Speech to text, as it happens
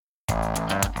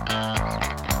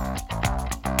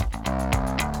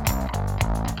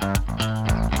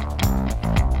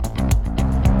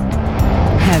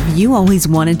Have you always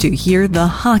wanted to hear the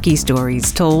hockey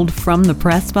stories told from the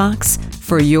press box?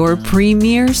 For your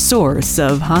premier source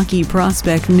of hockey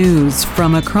prospect news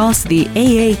from across the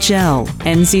AHL,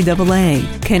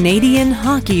 NCAA, Canadian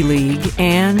Hockey League,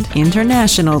 and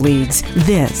international leagues,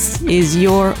 this is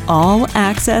your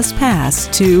all-access pass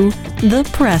to The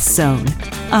Press Zone,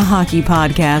 a hockey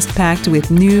podcast packed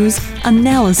with news,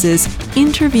 analysis,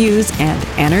 interviews, and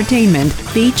entertainment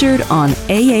featured on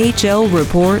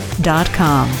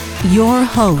AHLReport.com. Your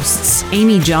hosts,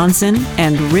 Amy Johnson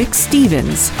and Rick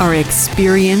Stevens, are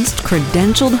experienced,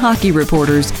 credentialed hockey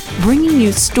reporters bringing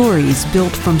you stories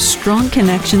built from strong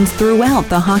connections throughout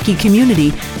the hockey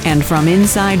community and from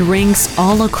inside rinks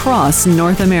all across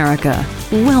North America.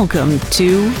 Welcome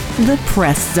to The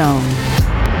Press Zone.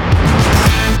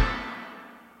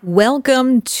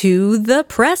 Welcome to The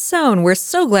Press Zone. We're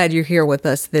so glad you're here with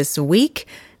us this week.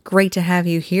 Great to have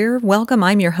you here. Welcome.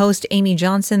 I'm your host, Amy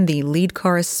Johnson, the lead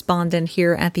correspondent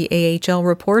here at the AHL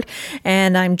Report,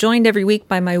 and I'm joined every week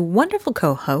by my wonderful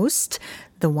co-host,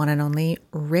 the one and only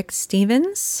Rick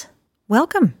Stevens.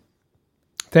 Welcome.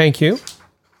 Thank you.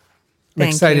 I'm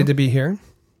excited to be here.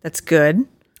 That's good.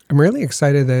 I'm really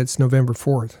excited that it's November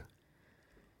 4th.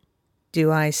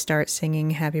 Do I start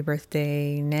singing Happy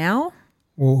Birthday now?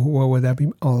 Well, what would that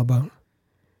be all about?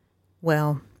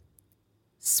 Well,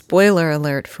 spoiler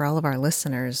alert for all of our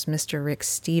listeners, Mr. Rick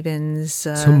Stevens.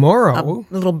 Tomorrow. A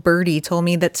little birdie told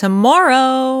me that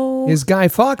tomorrow is Guy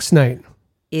Fawkes night.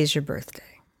 Is your birthday.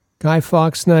 Guy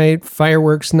Fawkes night,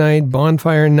 fireworks night,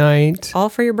 bonfire night. All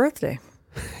for your birthday.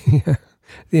 Yeah.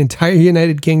 The entire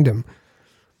United Kingdom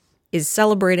is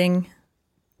celebrating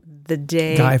the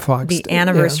day, Guy Fawkes the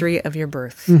anniversary of your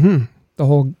birth. Mm-hmm. The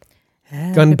whole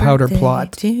gunpowder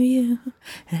plot. To you.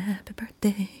 Happy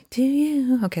birthday to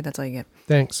you. Okay, that's all you get.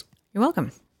 Thanks. You're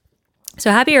welcome.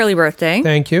 So happy early birthday.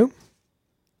 Thank you.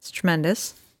 It's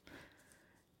tremendous.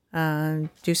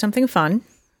 Do something fun.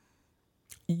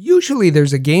 Usually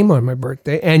there's a game on my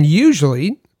birthday, and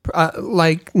usually,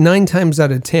 like 9 times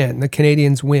out of 10, the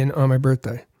Canadians win on my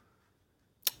birthday.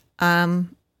 You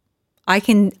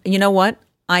know what?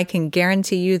 I can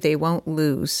guarantee you they won't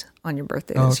lose on your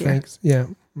birthday this year. Oh, thanks. Yeah.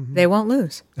 Mm-hmm. They won't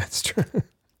lose. That's true.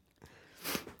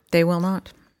 They will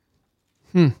not.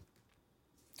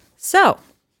 So,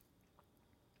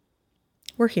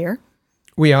 we're here.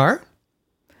 We are.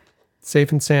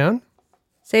 Safe and sound.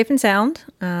 Safe and sound.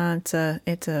 It's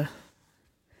a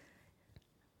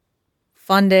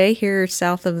fun day here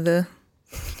south of the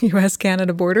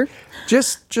U.S.-Canada border.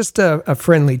 Just a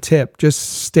friendly tip.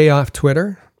 Just stay off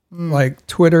Twitter. Like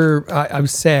Twitter, I've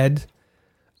said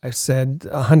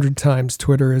 100 times,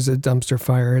 Twitter is a dumpster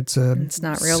fire. It's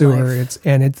not real sewer. life.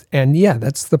 And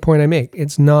that's the point I make.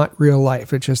 It's not real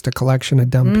life. It's just a collection of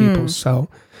dumb people. So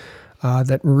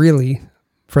that really,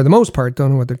 for the most part,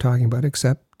 don't know what they're talking about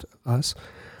except us.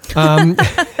 And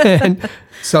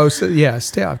so yeah,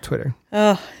 stay off Twitter.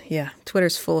 Oh yeah,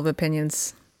 Twitter's full of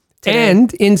opinions today.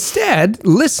 And instead,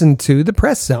 listen to the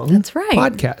Press Zone. That's right.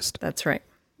 Podcast. That's right.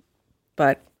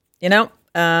 But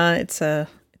it's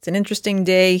an interesting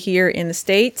day here in the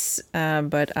States,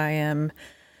 but I am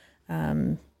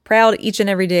proud each and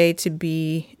every day to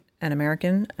be an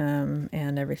American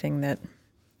and everything that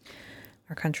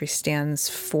our country stands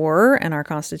for and our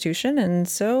Constitution. And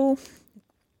so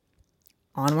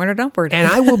onward and upward. And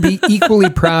I will be equally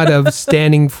proud of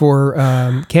standing for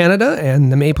Canada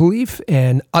and the Maple Leaf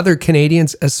and other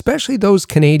Canadians, especially those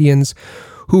Canadians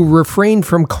who refrain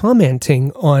from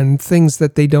commenting on things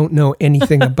that they don't know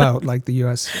anything about, like the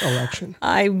U.S. election.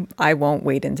 I won't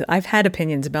wade into. I've had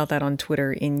opinions about that on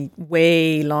Twitter in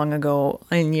way long ago,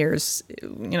 in years,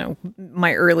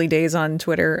 my early days on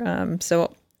Twitter.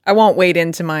 So I won't wade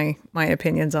into my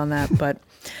opinions on that, but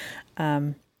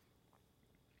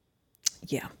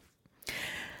yeah.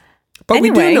 But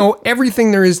anyway, we do know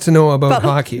everything there is to know about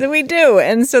hockey. We do,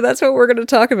 and so that's what we're going to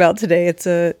talk about today. It's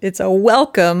a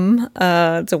welcome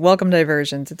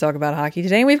diversion to talk about hockey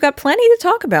today, and we've got plenty to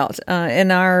talk about.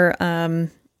 In our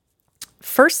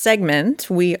first segment,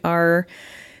 we are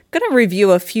going to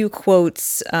review a few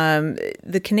quotes.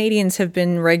 The Canadians have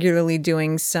been regularly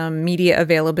doing some media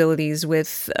availabilities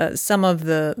with some of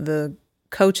the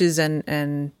coaches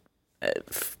and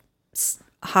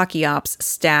hockey ops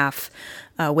staff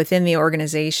within the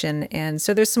organization, and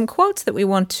so there's some quotes that we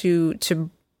want to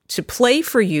to play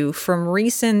for you from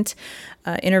recent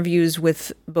interviews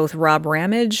with both Rob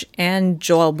Ramage and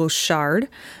Joel Bouchard.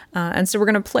 And so we're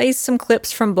going to play some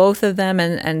clips from both of them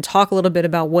and talk a little bit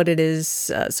about what it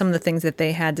is, some of the things that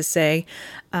they had to say.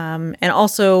 And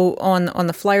also on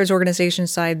the Flyers organization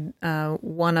side,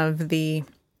 one of the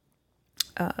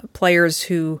players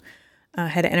who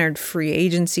had entered free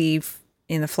agency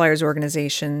in the Flyers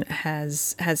organization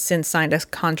has since signed a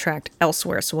contract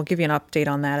elsewhere. So we'll give you an update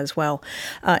on that as well.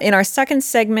 In our second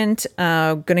segment,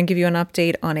 going to give you an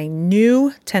update on a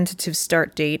new tentative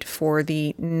start date for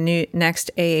the next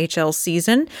AHL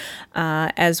season,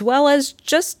 as well as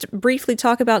just briefly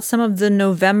talk about some of the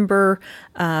November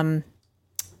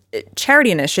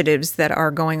charity initiatives that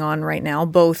are going on right now,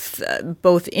 both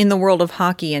in the world of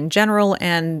hockey in general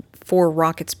and for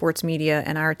Rocket Sports Media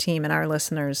and our team and our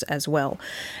listeners as well.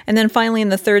 And then finally, in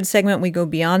the third segment, we go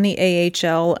beyond the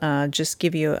AHL, just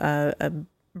give you a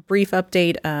brief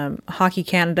update. Hockey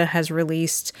Canada has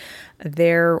released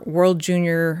their World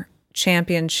Junior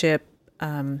Championship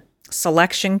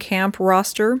selection camp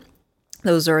roster.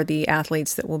 Those are the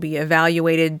athletes that will be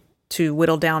evaluated to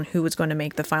whittle down who is going to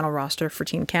make the final roster for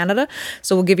Team Canada.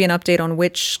 So we'll give you an update on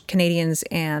which Canadians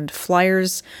and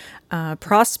Flyers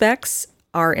prospects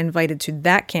are invited to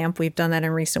that camp. We've done that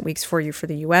in recent weeks for you for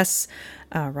the U.S.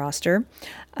 roster.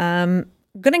 I'm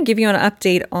going to give you an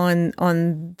update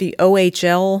on the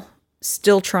OHL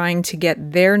still trying to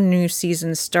get their new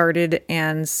season started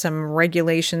and some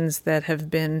regulations that have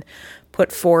been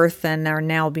put forth and are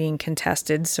now being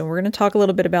contested. So we're going to talk a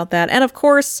little bit about that. And of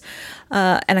course,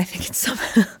 and I think it's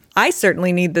I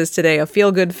certainly need this today, a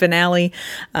feel-good finale.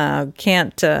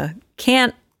 Can't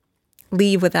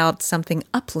leave without something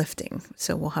uplifting.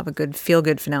 So we'll have a good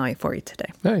feel-good finale for you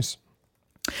today. Nice.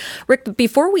 Rick,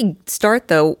 before we start,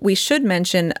 though, we should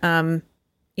mention,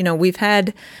 we've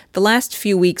had the last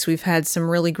few weeks, we've had some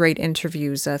really great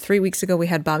interviews. 3 weeks ago, we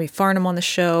had Bobby Farnham on the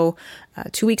show.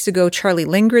 2 weeks ago, Charlie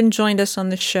Lindgren joined us on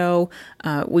the show.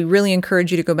 We really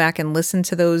encourage you to go back and listen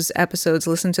to those episodes,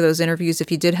 listen to those interviews.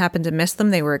 If you did happen to miss them,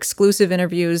 they were exclusive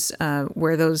interviews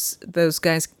where those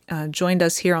guys joined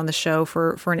us here on the show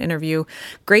for an interview.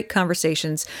 Great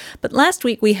conversations. But last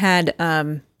week, we had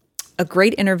a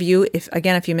great interview.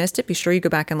 If you missed it, be sure you go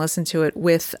back and listen to it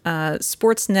with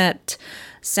Sportsnet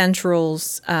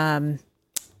Central's Ken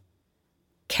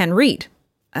Reed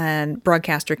and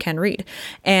broadcaster Ken Reed.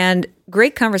 And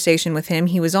great conversation with him.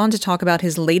 He was on to talk about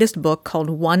his latest book called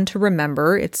One to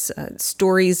Remember. It's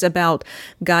stories about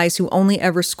guys who only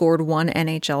ever scored one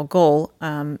NHL goal.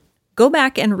 Go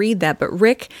back and read that. But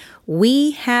Rick,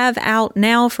 we have out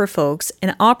now for folks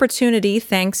an opportunity,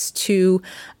 thanks to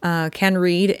Ken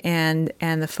Reed and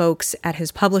the folks at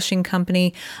his publishing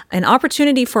company, an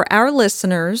opportunity for our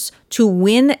listeners to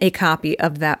win a copy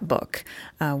of that book.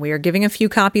 We are giving a few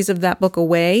copies of that book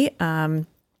away. And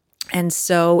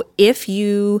so if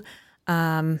you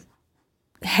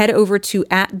head over to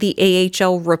 @the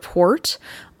AHL Report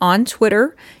on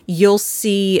Twitter, you'll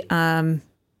see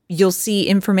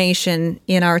information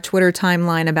in our Twitter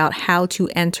timeline about how to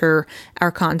enter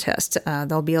our contest.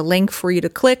 There'll be a link for you to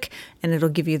click, and it'll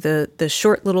give you the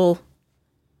short little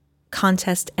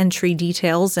contest entry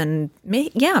details. And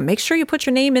make sure you put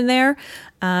your name in there.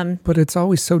 But it's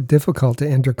always so difficult to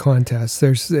enter contests.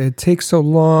 It takes so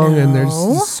long, and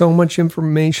there's so much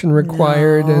information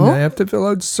required, and I have to fill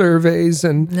out surveys.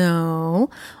 No,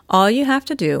 all you have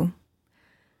to do.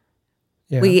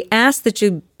 Yeah. We ask that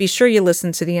you be sure you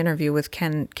listen to the interview with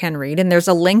Ken Reed, and there's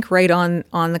a link right on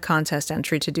the contest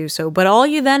entry to do so. But all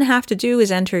you then have to do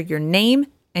is enter your name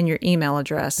and your email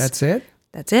address. That's it?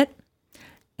 That's it.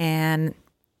 And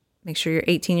make sure you're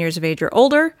 18 years of age or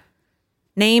older.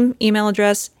 Name, email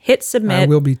address, hit submit. I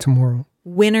will be tomorrow.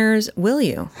 Winners, will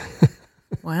you?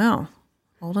 Wow.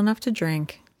 Old enough to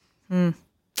drink.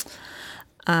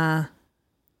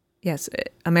 Yes,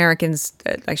 Americans,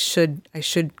 I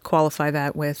should qualify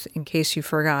that with, in case you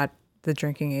forgot, the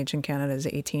drinking age in Canada is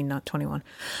 18, not 21.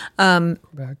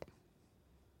 Quebec.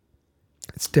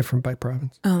 It's different by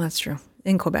province. Oh, that's true.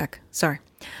 In Quebec. Sorry.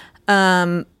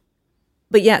 But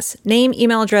yes, name,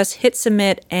 email address, hit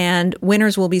submit, and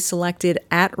winners will be selected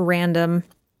at random,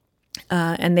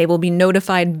 and they will be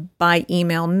notified by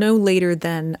email no later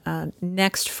than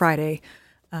next Friday.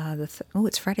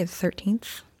 It's Friday the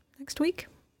 13th next week?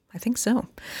 I think so.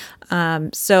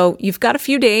 So you've got a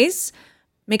few days.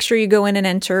 Make sure you go in and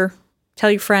enter.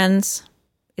 Tell your friends.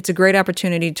 It's a great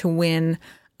opportunity to win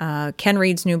Ken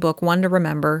Reed's new book, One to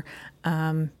Remember,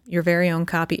 your very own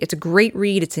copy. It's a great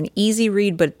read. It's an easy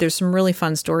read, but there's some really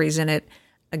fun stories in it.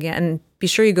 again, be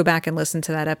sure you go back and listen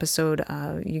to that episode.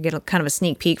 You get kind of a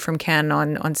sneak peek from Ken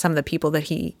on some of the people that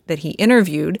he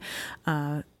interviewed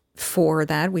for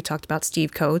that. We talked about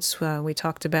Steve Coates. We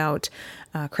talked about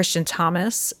Christian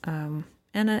Thomas and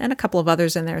a couple of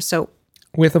others in there. So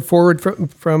with a forward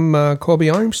from Colby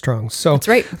Armstrong. So that's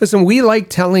right. Listen, we like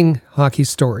telling hockey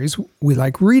stories. We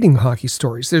like reading hockey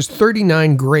stories. There's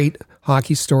 39 great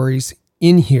hockey stories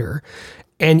in here.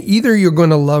 And either you're going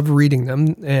to love reading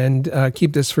them and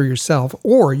keep this for yourself,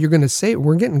 or you're going to say,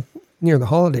 we're getting near the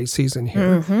holiday season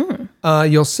here.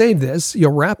 Mm-hmm. You'll save this,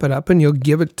 you'll wrap it up, and you'll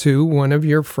give it to one of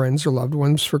your friends or loved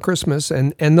ones for Christmas,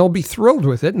 and they'll be thrilled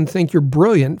with it and think you're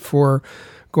brilliant for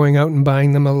going out and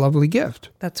buying them a lovely gift.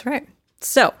 That's right.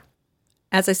 So,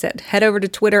 as I said, head over to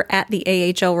Twitter at the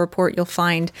AHL Report. You'll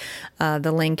find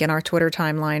the link in our Twitter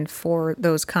timeline for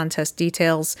those contest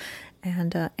details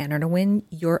and enter to win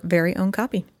your very own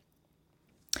copy.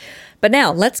 But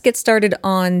now, let's get started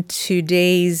on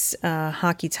today's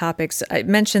hockey topics. I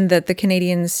mentioned that the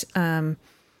Canadiens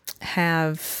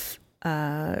have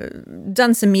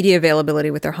done some media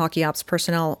availability with their hockey ops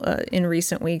personnel in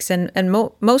recent weeks, and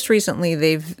most recently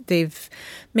they've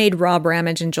made Rob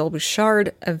Ramage and Joel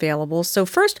Bouchard available. So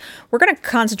first, we're going to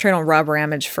concentrate on Rob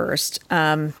Ramage first.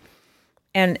 And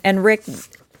Rick,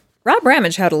 Rob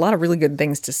Ramage had a lot of really good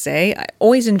things to say. I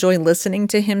always enjoy listening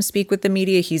to him speak with the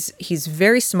media. He's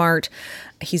very smart.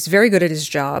 He's very good at his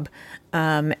job.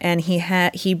 And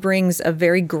he brings a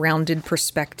very grounded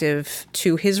perspective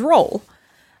to his role.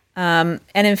 And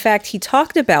in fact, he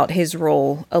talked about his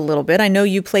role a little bit. I know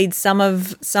you played some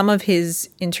of his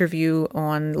interview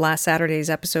on last Saturday's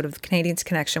episode of the Canadiens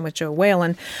Connection with Joe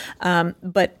Whalen.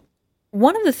 But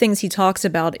one of the things he talks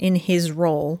about in his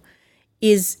role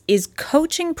is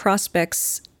coaching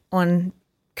prospects on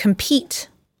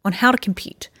how to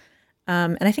compete.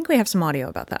 And I think we have some audio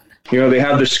about that. They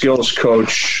have the skills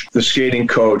coach, the skating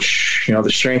coach,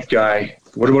 the strength guy.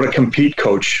 What about a compete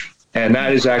coach? And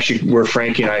that is actually where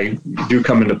Frankie and I do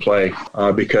come into play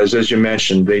because, as you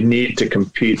mentioned, they need to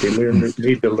compete. They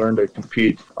need to learn to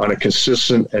compete on a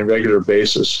consistent and regular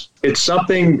basis. It's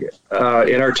something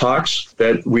in our talks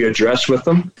that we address with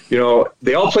them.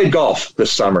 They all played golf this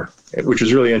summer, which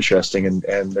is really interesting,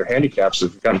 and their handicaps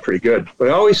have gotten pretty good. But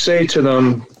I always say to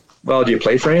them, well, do you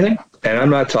play for anything? And I'm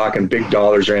not talking big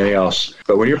dollars or anything else.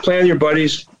 But when you're playing with your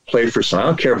buddies, play for something. I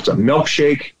don't care if it's a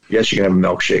milkshake. Yes, you can have a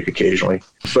milkshake occasionally,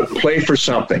 but play for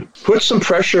something. Put some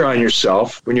pressure on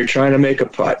yourself when you're trying to make a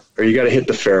putt or you got to hit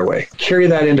the fairway. Carry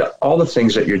that into all the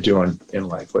things that you're doing in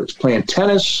life, whether it's playing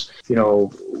tennis,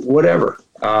 whatever,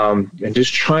 and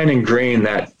just try and ingrain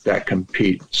that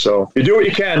compete. So you do what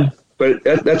you can, but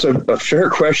that's a fair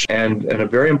question and a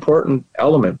very important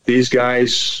element. These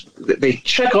guys, they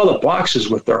check all the boxes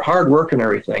with their hard work and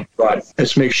everything, but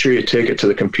let's make sure you take it to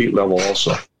the compete level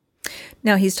also.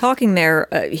 Now, he's talking there,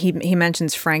 he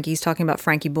mentions Frankie. He's talking about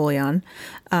Frankie Bouillon,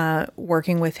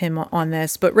 working with him on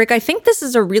this. But, Rick, I think this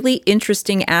is a really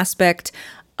interesting aspect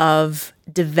of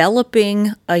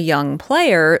developing a young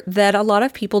player that a lot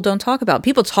of people don't talk about.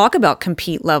 People talk about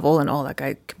compete level and, that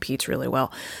guy competes really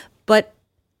well. But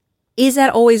is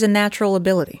that always a natural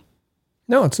ability?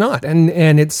 No, it's not.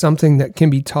 And it's something that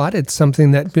can be taught. It's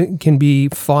something that can be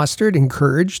fostered,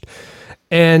 encouraged.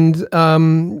 And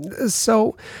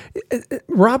so,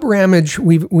 Rob Ramage,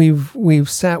 we've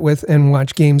sat with and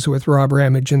watched games with Rob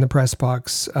Ramage in the press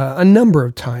box a number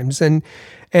of times, and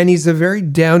he's a very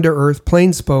down to earth,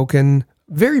 plain spoken,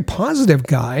 very positive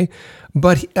guy.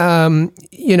 But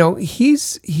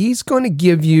he's going to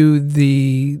give you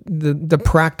the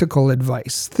practical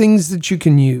advice, things that you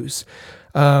can use.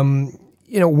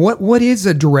 What is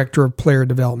a director of player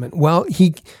development? Well,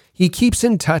 He keeps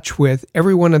in touch with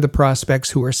every one of the prospects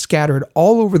who are scattered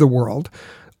all over the world,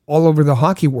 all over the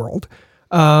hockey world,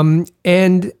 and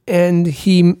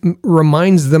he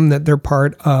reminds them that they're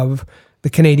part of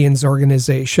the Canadiens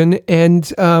organization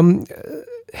and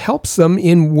helps them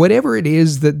in whatever it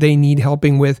is that they need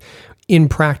helping with in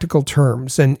practical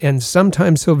terms. And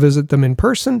sometimes he'll visit them in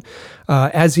person.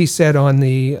 As he said on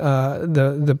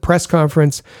the press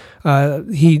conference,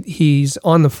 he's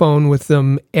on the phone with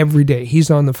them every day.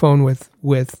 He's on the phone with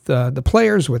the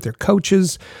players, with their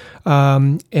coaches.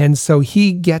 And so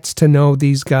he gets to know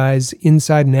these guys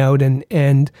inside and out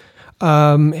and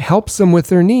helps them with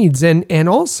their needs. And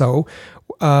also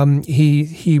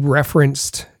he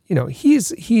referenced,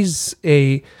 he's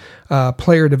a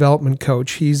player development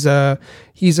coach. He's a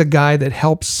guy that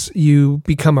helps you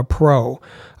become a pro.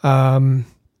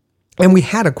 And we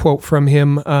had a quote from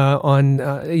him on,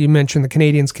 you mentioned the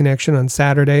Canadiens Connection on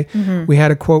Saturday. Mm-hmm. We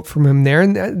had a quote from him there.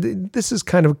 And this is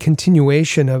kind of a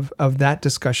continuation of that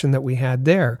discussion that we had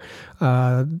there,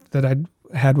 that I'd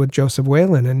had with Joseph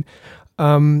Whalen.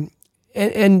 And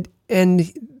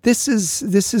this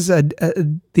is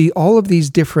all of these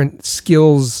different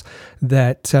skills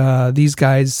that these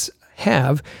guys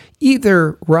have.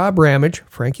 Either Rob Ramage,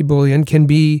 Frankie Bullion, can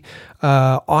be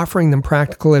offering them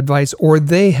practical advice, or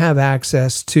they have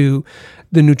access to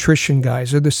the nutrition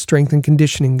guys or the strength and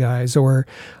conditioning guys, or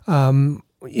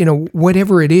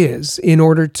whatever it is, in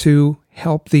order to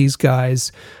help these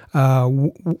guys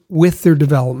with their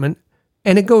development.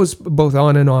 And it goes both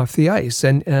on and off the ice,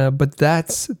 but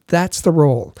that's the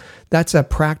role. That's a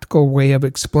practical way of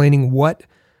explaining what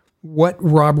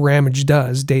Rob Ramage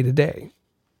does day to day.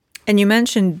 And you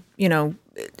mentioned,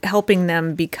 helping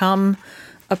them become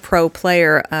a pro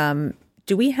player.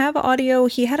 Do we have audio?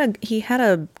 He had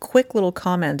a quick little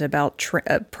comment about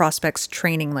prospects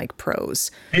training like pros.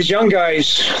 These young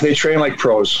guys, they train like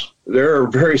pros. They're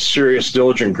a very serious,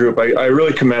 diligent group. I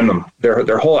really commend them.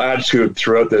 Their whole attitude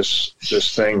throughout this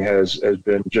thing has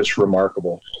been just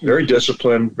remarkable. Very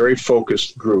disciplined, very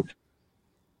focused group.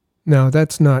 No,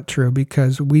 that's not true,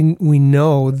 because we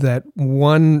know that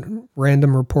one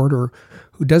random reporter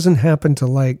who doesn't happen to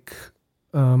like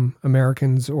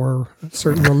Americans or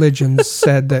certain religions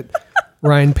said that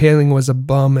Ryan Poehling was a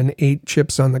bum and ate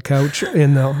chips on the couch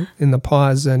in the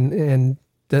pause and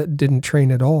that didn't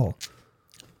train at all.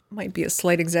 Might be a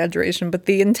slight exaggeration, but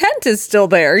the intent is still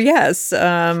there. Yes,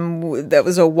 that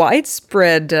was a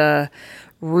widespread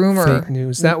rumor. Fake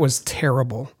news. That was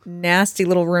terrible. Nasty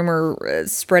little rumor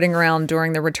spreading around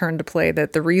during the return to play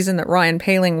that the reason that Ryan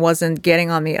Poehling wasn't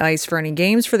getting on the ice for any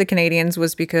games for the Canadiens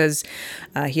was because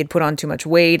he had put on too much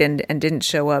weight and didn't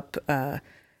show up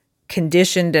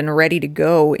conditioned and ready to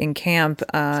go in camp.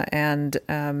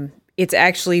 It's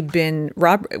actually been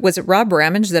was it Rob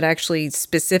Ramage that actually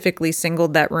specifically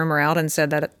singled that rumor out and said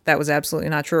that that was absolutely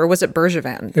not true? Or was it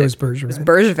Bergevin? It was Bergevin. It was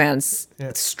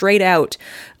Bergevin straight out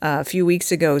a few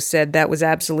weeks ago said that was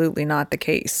absolutely not the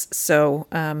case. So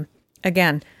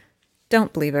again,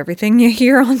 don't believe everything you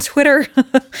hear on Twitter.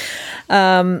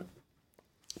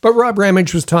 But Rob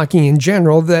Ramage was talking in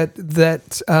general that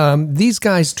these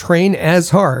guys train as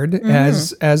hard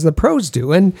as the pros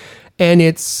do, and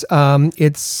it's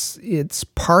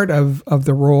part of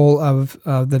the role of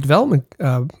the development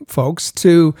folks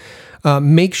to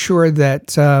make sure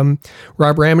that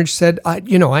Rob Ramage said, I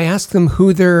asked them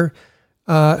who they're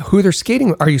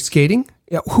skating. Are you skating?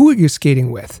 Yeah, who are you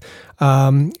skating with?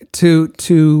 To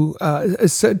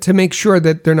make sure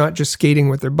that they're not just skating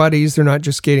with their buddies, they're not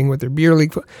just skating with their beer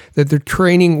league, that they're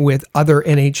training with other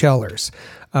NHLers.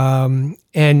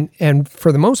 And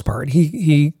for the most part,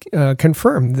 he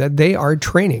confirmed that they are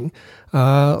training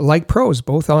like pros,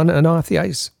 both on and off the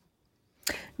ice.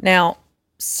 Now,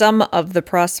 some of the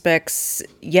prospects,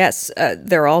 yes,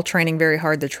 they're all training very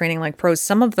hard. They're training like pros.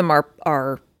 Some of them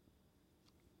are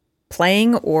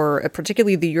playing, or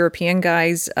particularly the European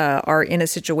guys are in a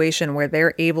situation where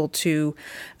they're able to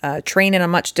train in a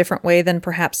much different way than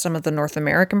perhaps some of the North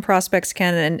American prospects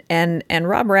can. And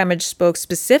Rob Ramage spoke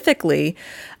specifically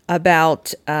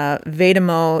about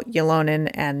Vedamo, Ylonen,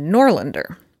 and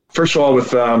Norlinder. First of all,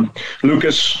 with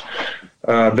Lucas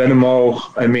Vedamo,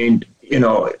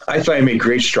 I thought he made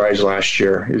great strides last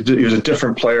year. He was a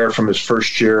different player from his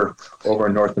first year over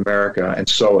in North America. And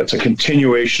so it's a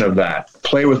continuation of that.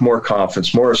 Play with more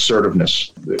confidence, more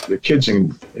assertiveness.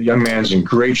 The young man's in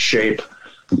great shape.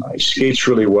 He skates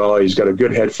really well. He's got a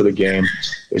good head for the game.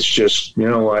 It's just,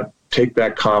 take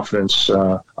that confidence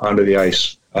onto the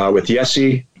ice. With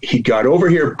Yessi, he got over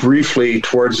here briefly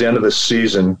towards the end of the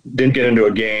season. Didn't get into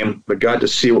a game, but got to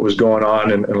see what was going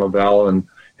on in Laval and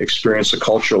experience the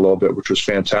culture a little bit, which was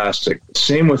fantastic.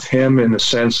 Same with him in the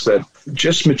sense that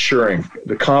just maturing,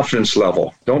 the confidence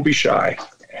level. Don't be shy.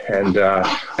 And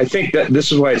I think that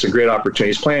this is why it's a great opportunity.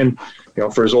 He's playing,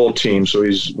 for his old team, so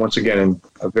he's once again in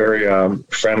a very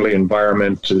friendly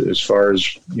environment as far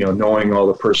as knowing all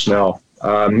the personnel.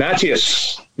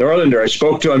 Matthias Norlinder, I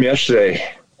spoke to him yesterday.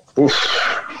 Oof.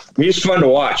 He's fun to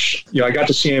watch. I got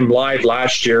to see him live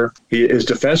last year. His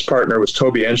defense partner was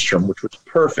Toby Enstrom, which was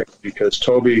perfect because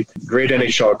Toby, great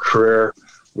NHL career,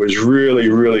 was really,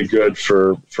 really good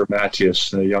for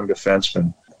Matthias, a young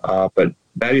defenseman. But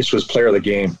Matthias was player of the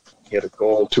game. He had a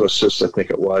goal, 2 assists, I think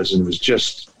it was, and it was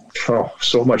just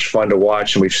so much fun to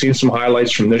watch. And we've seen some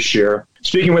highlights from this year.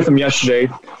 Speaking with him yesterday,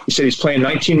 he said he's playing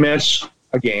 19 minutes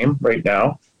a game right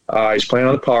now. He's playing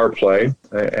on the power play.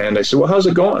 And I said, well, how's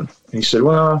it going? And he said,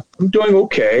 well, I'm doing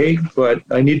okay, but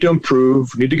I need to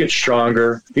improve, need to get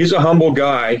stronger. He's a humble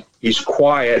guy. He's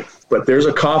quiet, but there's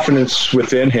a confidence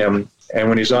within him. And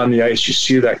when he's on the ice, you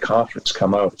see that confidence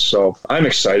come out. So I'm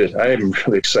excited. I am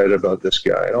really excited about this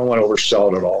guy. I don't want to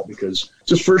oversell it at all because it's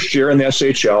his first year in the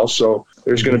SHL, so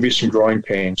there's going to be some growing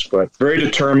pains. But very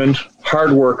determined,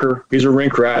 hard worker. He's a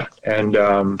rink rat, and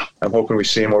I'm hoping we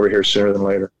see him over here sooner than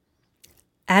later.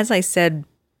 As I said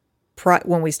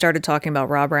when we started talking about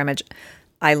Rob Ramage,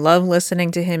 I love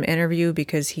listening to him interview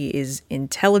because he is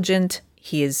intelligent.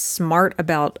 He is smart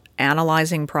about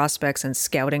analyzing prospects and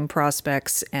scouting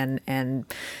prospects and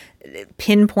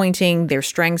pinpointing their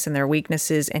strengths and their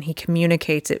weaknesses, and he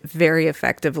communicates it very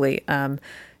effectively.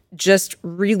 Just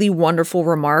really wonderful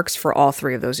remarks for all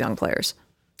three of those young players.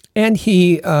 And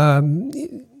he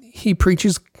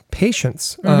preaches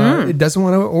patience. It doesn't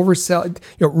want to oversell.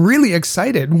 Really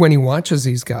excited when he watches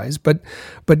these guys, but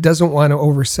doesn't want to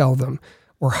oversell them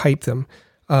or hype them.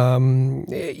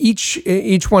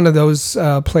 Each one of those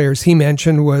players he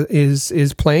mentioned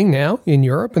is playing now in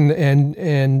Europe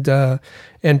and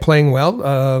playing well.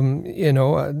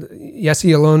 Jesse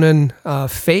Ylonen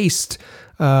faced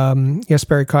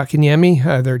Jesperi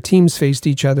Kotkaniemi. Their teams faced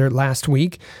each other last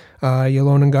week.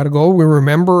 Ylonen got a goal. We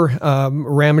remember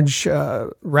Ramage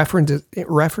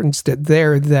referenced it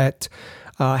there that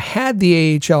had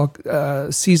the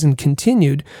AHL season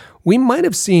continued, we might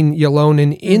have seen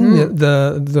Ylonen in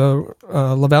the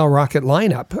Laval Rocket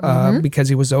lineup because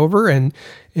he was over and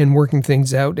working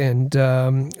things out. And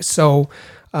so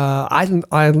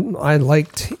I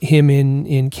liked him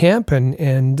in camp,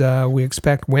 and we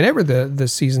expect whenever the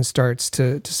season starts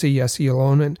to see Jesse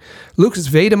Ylonen. Lucas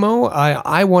Vedamo,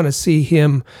 I want to see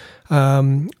him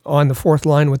on the fourth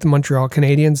line with the Montreal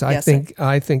Canadiens. I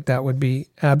think that would be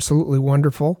absolutely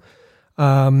wonderful.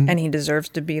 And he deserves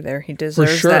to be there. He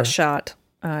deserves that shot.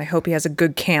 I hope he has a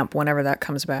good camp whenever that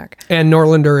comes back. And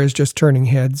Norlinder is just turning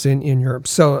heads in Europe.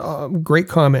 So great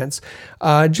comments.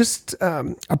 Just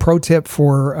a pro tip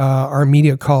for our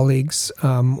media colleagues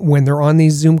when they're on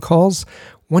these Zoom calls,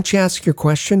 once you ask your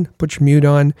question, put your mute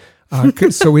on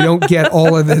so we don't get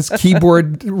all of this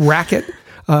keyboard racket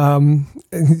that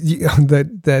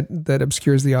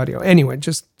obscures the audio. Anyway,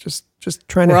 just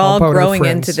trying to help out our friends. We're all growing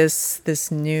into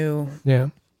this new,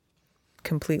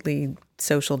 completely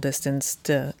social distanced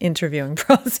interviewing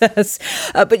process.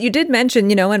 But you did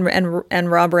mention,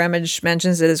 and Rob Ramage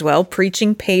mentions it as well,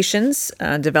 preaching patience.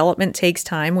 Development takes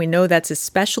time. We know that's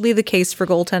especially the case for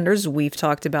goaltenders. We've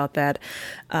talked about that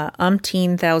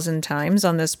umpteen thousand times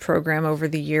on this program over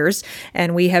the years,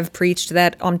 and we have preached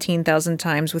that umpteen thousand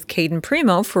times with Caden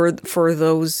Primo for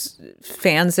those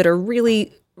fans that are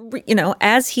really,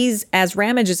 as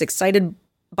Ramage is excited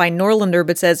by Norlinder,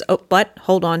 but says, oh, but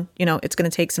hold on, it's going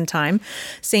to take some time.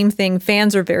 Same thing,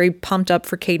 fans are very pumped up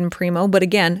for Caden Primo, but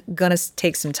again, going to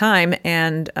take some time.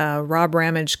 And Rob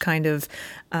Ramage kind of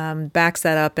backs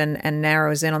that up and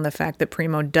narrows in on the fact that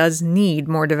Primo does need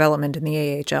more development in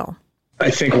the AHL.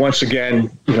 I think once again,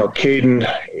 Caden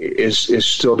is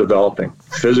still developing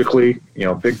physically,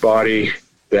 big body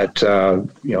that,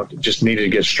 just needed to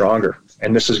get stronger.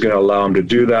 And this is going to allow him to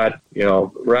do that,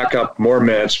 rack up more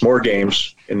minutes, more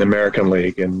games in the American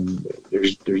League. And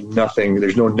there's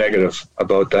no negative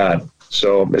about that.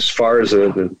 So as far as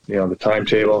the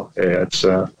timetable, it's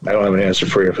I don't have an answer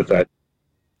for you for that.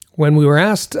 When we were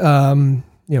asked,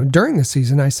 during the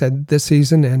season, I said this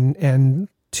season and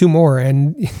two more.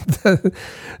 And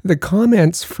the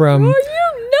comments from... Are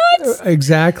you nuts?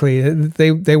 Exactly.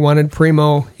 They wanted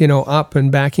Primo, up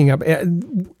and backing up.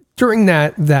 During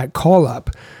that call up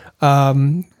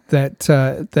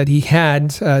that he had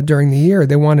during the year,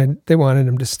 they wanted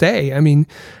him to stay. I mean,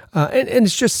 and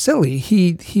it's just silly.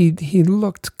 He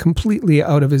looked completely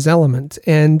out of his element,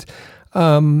 and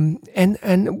when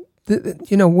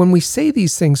we say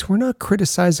these things, we're not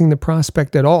criticizing the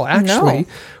prospect at all. Actually,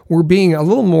 we're being a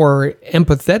little more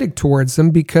empathetic towards them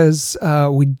because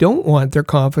we don't want their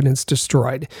confidence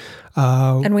destroyed.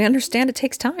 And we understand it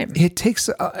takes time. It takes,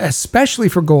 especially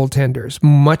for goaltenders,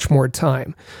 much more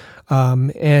time.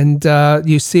 And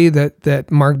you see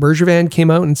that Mark Bergevin came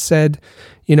out and said,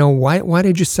 why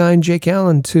did you sign Jake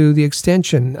Allen to the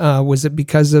extension? Was it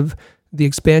because of the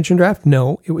expansion draft?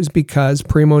 No, it was because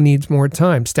Primo needs more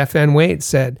time. Stefan Wade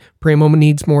said Primo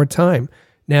needs more time.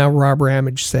 Now Rob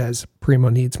Ramage says Primo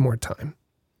needs more time.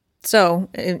 So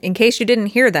in case you didn't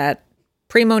hear that,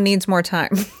 Primo needs more time.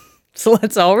 So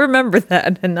let's all remember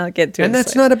that and not get too excited. And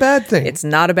that's not a bad thing. It's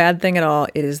not a bad thing at all.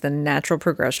 It is the natural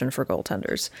progression for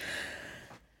goaltenders.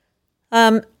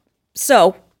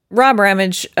 So Rob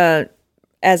Ramage,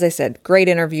 as I said, great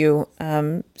interview.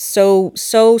 So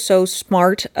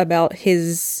smart about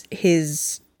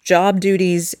his job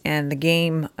duties and the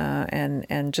game,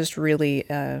 and just really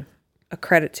a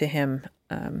credit to him.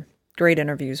 Great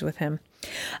interviews with him.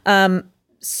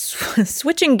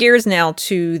 Switching gears now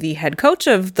to the head coach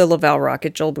of the Laval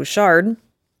Rocket, Joel Bouchard.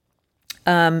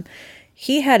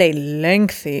 He had a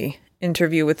lengthy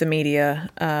interview with the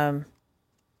media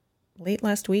late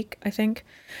last week, I think.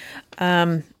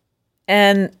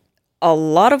 And a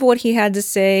lot of what he had to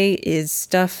say is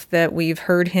stuff that we've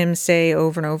heard him say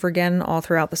over and over again all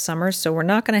throughout the summer. So we're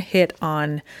not going to hit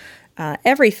on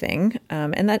everything,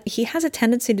 and that he has a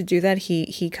tendency to do that.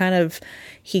 He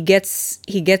gets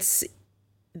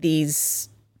these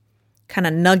kind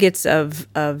of nuggets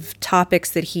of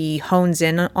topics that he hones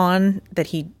in on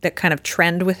that kind of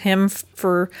trend with him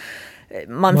for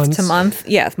month to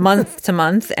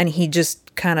month, and he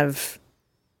just kind of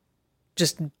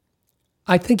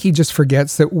I think he just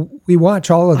forgets that we watch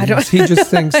all of these. He just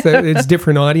thinks that it's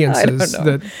different audiences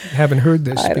that haven't heard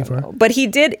this before. But he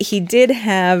did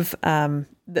have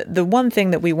the one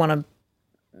thing that we want to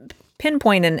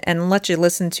pinpoint and let you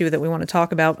listen to, that we want to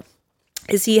talk about,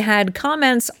 is he had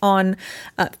comments on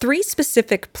three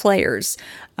specific players: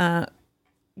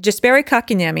 Jesperi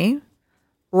Kotkaniemi,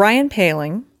 Ryan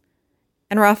Poehling,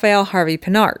 and Raphael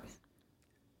Harvey-Pinard.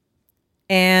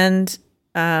 And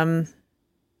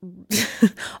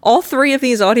all three of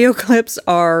these audio clips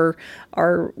are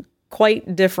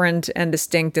quite different and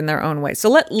distinct in their own way. So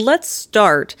let's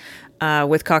start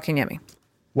with Kotkaniemi.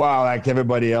 Wow, like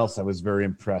everybody else, I was very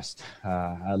impressed.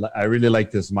 I really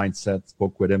liked his mindset.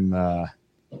 Spoke with him a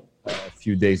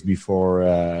few days before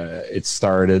it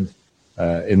started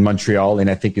in Montreal, and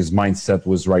I think his mindset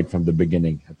was right from the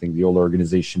beginning. I think the whole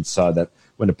organization saw that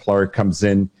when a player comes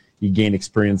in, he gained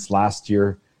experience last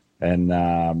year,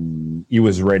 and he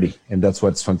was ready, and that's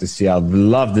what's fun to see. I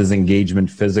loved his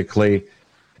engagement physically.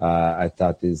 I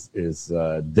thought his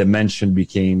dimension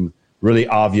became really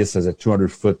obvious as a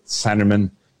 200-foot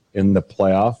centerman in the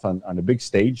playoff on a big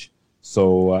stage.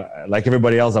 So like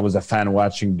everybody else, I was a fan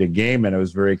watching the game, and I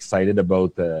was very excited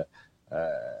about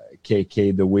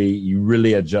KK, the way he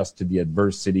really adjusts to the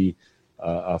adversity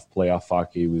of playoff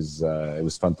hockey. It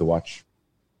was fun to watch.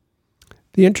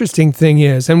 The interesting thing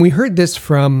is, and we heard this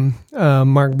from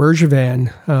Marc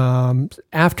Bergevin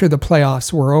after the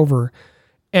playoffs were over,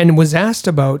 and was asked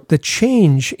about the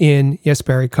change in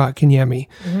Jesperi Kotkaniemi.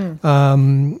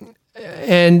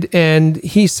 And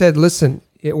he said, listen,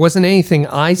 it wasn't anything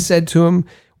I said to him,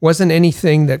 wasn't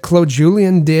anything that Claude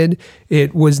Julien did.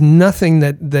 It was nothing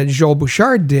that Joel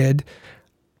Bouchard did.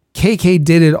 KK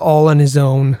did it all on his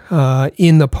own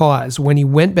in the pause. When he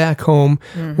went back home,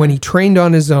 when he trained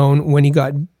on his own, when he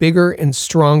got bigger and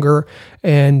stronger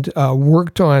and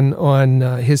worked on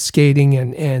his skating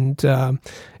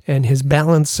and his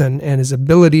balance and his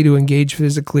ability to engage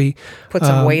physically. Put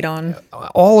some weight on.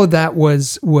 All of that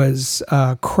was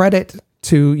credit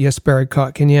to Jesperi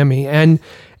Kotkaniemi.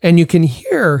 And you can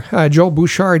hear Joel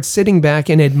Bouchard sitting back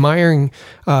and admiring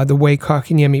the way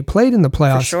Kotkaniemi played in the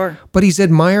playoffs. For sure. But he's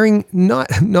admiring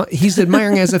he's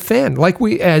admiring as a fan, like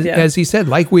as he said,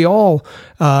 like we all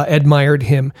admired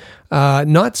him.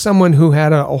 Not someone who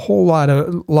had a whole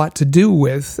lot to do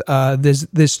with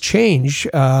this change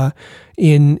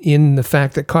in the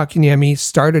fact that Kotkaniemi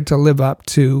started to live up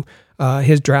to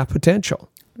his draft potential.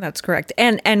 That's correct,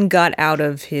 and got out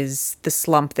of the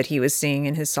slump that he was seeing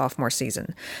in his sophomore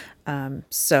season.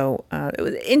 So it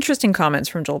was interesting comments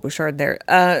from Joel Bouchard there.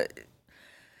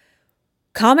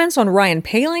 Comments on Ryan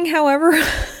Poehling, however,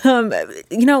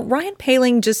 Ryan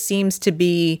Poehling just seems to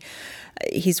be,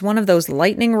 he's one of those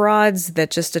lightning rods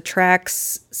that just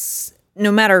attracts,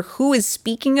 no matter who is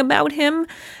speaking about him,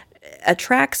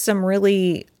 attracts some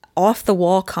really off the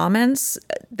wall comments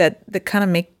that kind of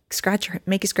make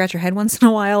you scratch your head once in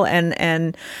a while.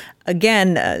 And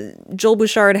again, Joel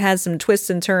Bouchard has some twists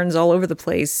and turns all over the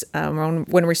place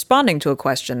when responding to a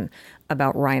question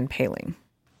about Ryan Poehling.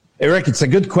 Eric, it's a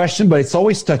good question, but it's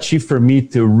always touchy for me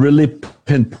to really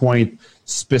pinpoint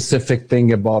specific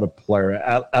thing about a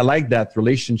player. I like that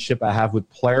relationship I have with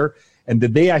player. And the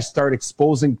day I start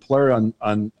exposing player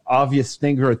on obvious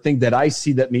thing or a thing that I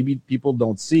see that maybe people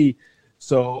don't see,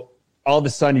 so all of a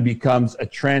sudden it becomes a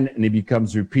trend and it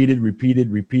becomes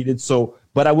repeated. So,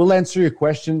 but I will answer your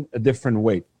question a different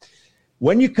way.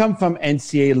 When you come from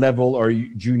NCAA level or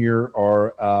junior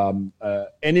or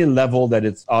any level that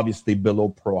it's obviously below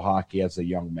pro hockey as a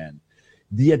young man,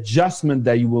 the adjustment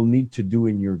that you will need to do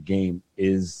in your game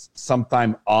is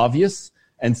sometimes obvious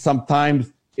and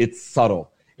sometimes it's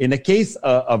subtle. In the case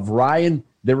of Ryan,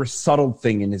 there were subtle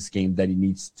things in his game that he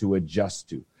needs to adjust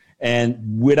to.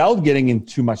 And without getting into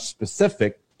too much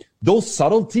specific, those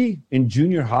subtlety in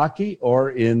junior hockey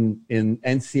or in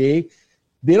NCAA,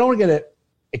 they don't get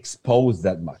exposed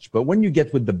that much. But when you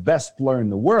get with the best player in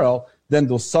the world, then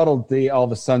those subtlety all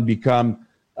of a sudden become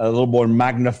a little more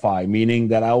magnified, meaning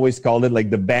that I always call it like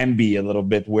the Bambi a little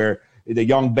bit, where the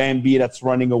young Bambi that's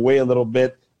running away a little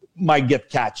bit might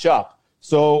catch up.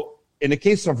 So in the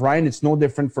case of Ryan, it's no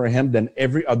different for him than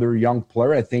every other young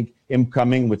player. I think him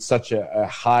coming with such a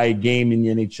high game in the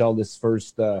NHL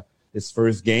this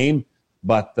first game,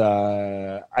 but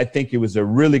I think it was a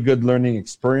really good learning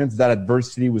experience. That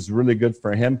adversity was really good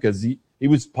for him because he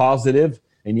was positive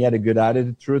and he had a good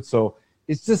attitude through it. So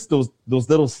it's just those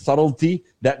little subtlety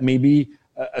that maybe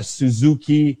a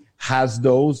Suzuki has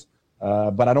those,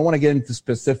 but I don't want to get into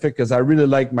specific because I really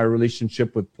like my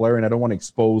relationship with player and I don't want to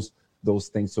expose those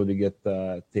things so they get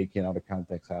taken out of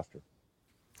context after.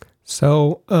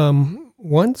 So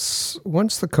once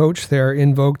the coach there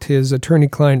invoked his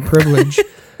attorney-client privilege,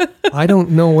 I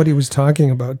don't know what he was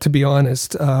talking about, to be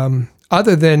honest,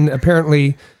 other than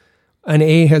apparently an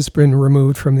A has been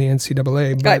removed from the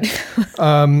NCAA. But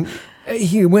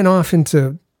he went off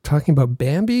into talking about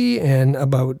Bambi and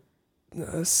about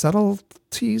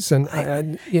subtleties, and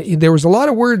there was a lot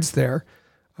of words there.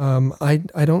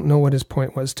 I don't know what his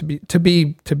point was, to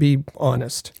be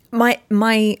honest.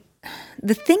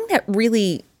 The thing that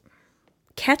really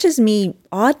catches me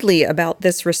oddly about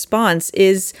this response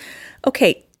is,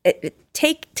 okay,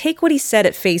 take what he said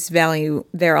at face value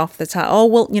there off the top. Oh,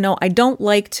 well, I don't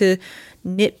like to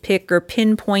nitpick or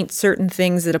pinpoint certain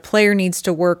things that a player needs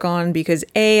to work on because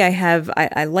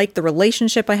I like the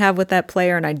relationship I have with that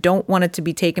player and I don't want it to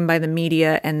be taken by the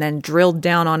media and then drilled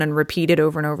down on and repeated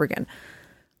over and over again.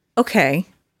 Okay.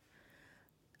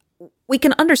 We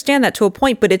can understand that to a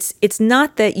point, but it's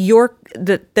not that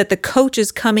that the coach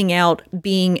is coming out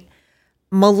being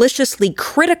maliciously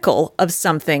critical of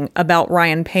something about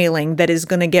Ryan Poehling that is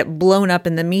going to get blown up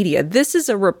in the media. This is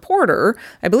a reporter,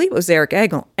 I believe it was Eric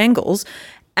Engels,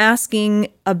 asking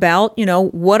about,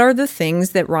 what are the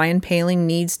things that Ryan Poehling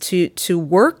needs to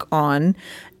work on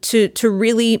to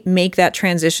really make that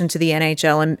transition to the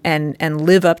NHL and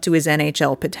live up to his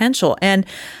NHL potential. And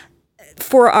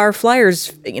for our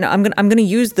Flyers, I'm going to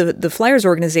use the Flyers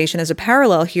organization as a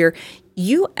parallel here.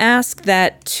 You ask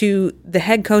that to the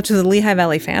head coach of the Lehigh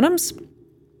Valley Phantoms,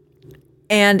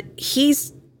 and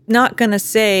he's not going to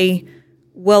say,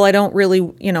 well, I don't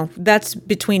really, that's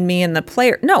between me and the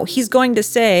player. No, he's going to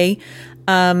say,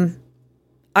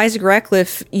 Isaac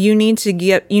Ratcliffe, you needs to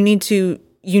get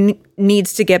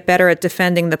better at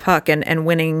defending the puck and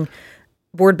winning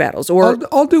board battles. Or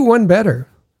I'll do one better.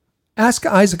 Ask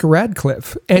Isaac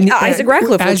Ratcliffe, and Isaac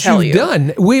Ratcliffe will tell you. As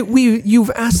you've done,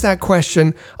 you've asked that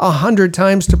question 100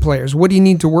 times to players. What do you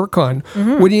need to work on?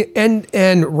 Mm-hmm.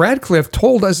 And Ratcliffe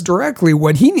told us directly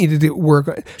what he needed to work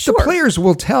on. Sure. The players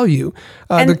will tell you.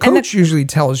 The coach usually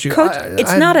tells you. Coach,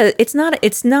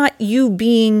 it's not you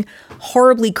being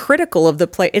horribly critical of the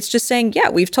play. It's just saying, yeah,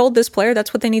 we've told this player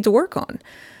that's what they need to work on.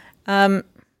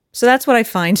 So that's what I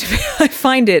find. I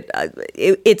find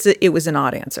it was an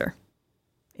odd answer.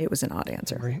 It was an odd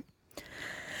answer. Right.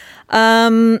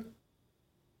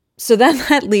 So then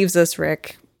that leaves us,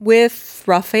 Rick, with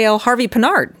Raphael Harvey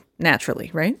Pinard,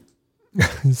 naturally, right?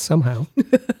 Somehow.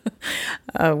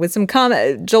 With some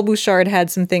comment, Joel Bouchard had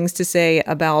some things to say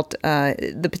about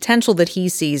the potential that he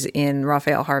sees in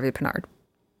Raphael Harvey Pinard.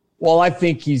 Well, I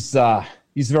think he's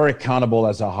very accountable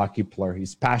as a hockey player.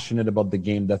 He's passionate about the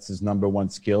game. That's his number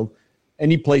one skill. And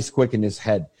he plays quick in his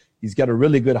head. He's got a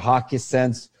really good hockey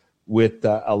sense with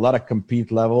a lot of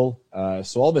compete level.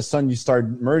 So all of a sudden you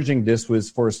start merging this with,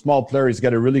 for a small player, he's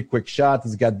got a really quick shot.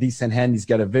 He's got decent hand. He's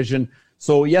got a vision.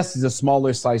 So yes, he's a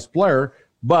smaller size player,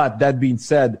 but that being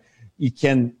said, he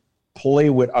can play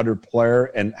with other player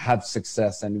and have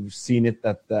success. And we've seen it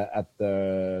at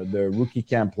the rookie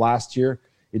camp last year.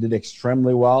 He did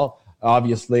extremely well.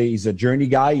 Obviously, he's a journey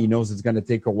guy. He knows it's going to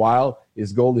take a while.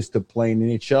 His goal is to play in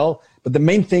NHL. But the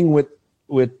main thing with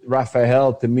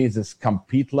Raphael, to me, is this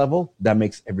compete level that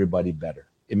makes everybody better.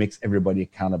 It makes everybody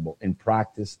accountable in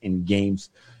practice, in games.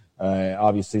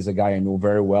 Obviously, he's a guy I know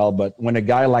very well. But when a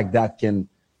guy like that can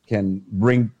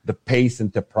bring the pace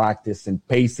into practice and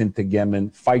pace into game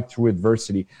and fight through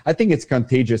adversity, I think it's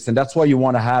contagious. And that's why you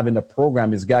want to have in the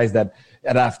program is guys that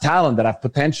have talent, that have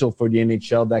potential for the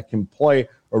NHL, that can play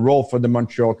a role for the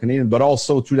Montreal Canadiens, but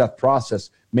also through that process,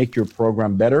 make your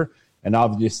program better. And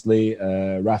obviously,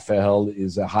 Raphael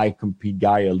is a high compete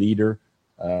guy, a leader,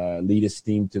 lead his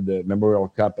team to the Memorial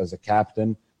Cup as a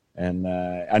captain. And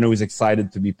I know he's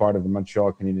excited to be part of the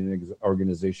Montreal Canadiens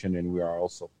organization, and we are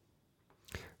also.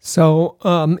 So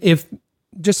if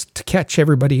just to catch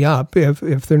everybody up, if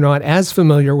they're not as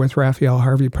familiar with Raphael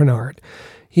Harvey-Pinard,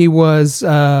 he was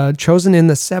chosen in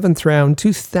the 7th round,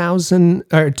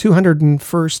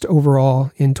 201st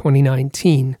overall in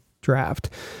 2019 draft.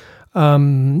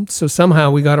 So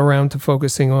somehow we got around to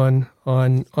focusing on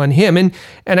him, and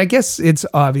I guess it's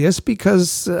obvious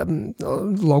because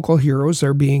local heroes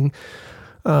are being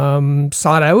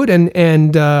sought out,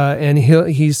 and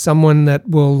he's someone that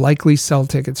will likely sell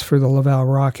tickets for the Laval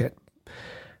Rocket.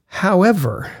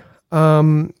 However,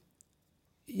 well,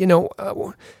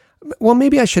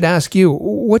 maybe I should ask you,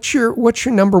 what's your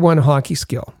number one hockey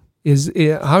skill?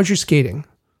 How's your skating?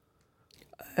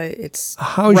 It's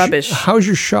rubbish. How's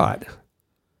your shot?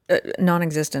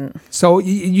 Non-existent. So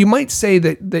you might say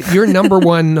that your number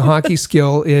one hockey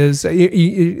skill is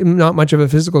not much of a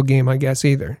physical game, I guess,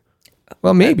 either.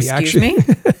 Well, maybe actually.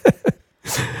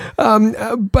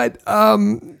 But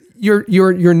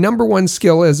your number one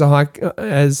skill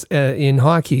in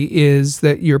hockey is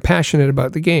that you're passionate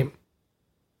about the game.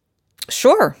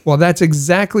 Sure. Well, that's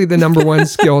exactly the number one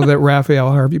skill that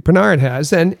Raphael Harvey-Pinard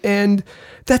has, and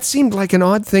that seemed like an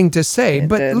odd thing to say.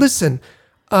 But listen,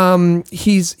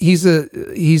 he's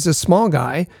a small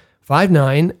guy,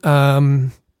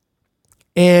 5'9",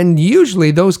 and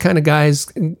usually those kind of guys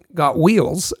got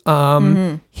wheels.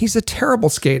 He's a terrible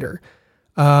skater.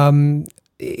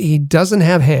 He doesn't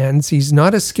have hands. He's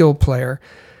not a skilled player.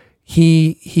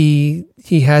 He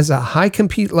has a high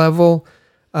compete level.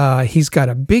 He's got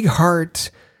a big heart.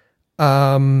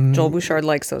 Joel Bouchard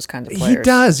likes those kinds of players. He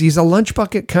does. He's a lunch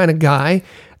bucket kind of guy.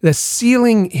 His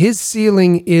ceiling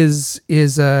is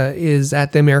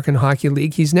at the American Hockey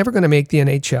League. He's never going to make the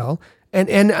NHL.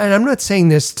 And I'm not saying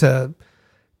this to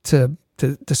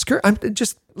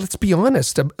discourage. Let's be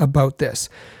honest about this.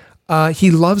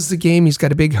 He loves the game. He's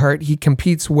got a big heart. He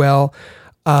competes well.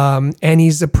 And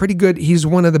he's he's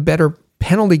one of the better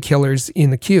penalty killers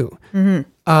in the queue.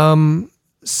 Mm-hmm.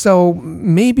 So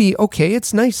maybe, okay,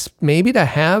 it's nice maybe to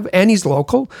have, and he's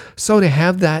local, so to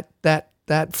have that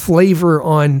flavor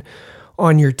on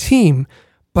your team.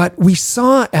 But we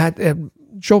saw at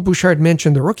Joel Bouchard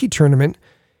mentioned the rookie tournament,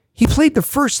 he played the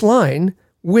first line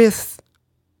with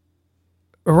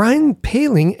Ryan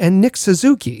Poehling and Nick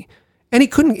Suzuki, and he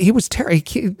couldn't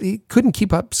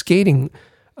keep up skating.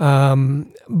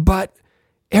 But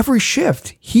every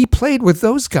shift he played with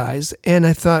those guys, and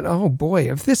I thought, oh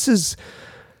boy, if this is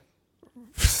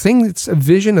a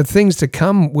vision of things to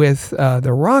come with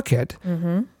the Rocket.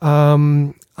 Mm-hmm.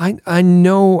 I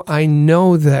know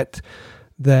that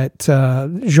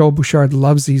Joel Bouchard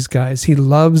loves these guys. He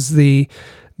loves the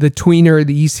tweener,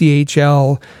 the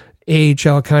ECHL,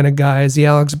 AHL kind of guys, the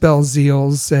Alex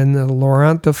Belziels and the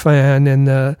Laurent Dauphin and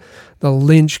the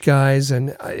Lynch guys,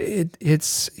 and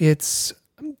it's.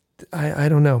 I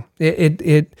don't know.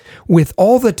 It with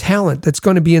all the talent that's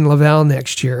going to be in Laval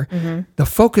next year, mm-hmm. the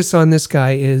focus on this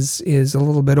guy is a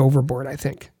little bit overboard, I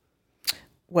think.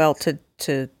 Well, to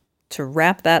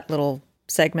wrap that little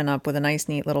segment up with a nice,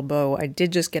 neat little bow, I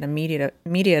did just get a media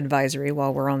advisory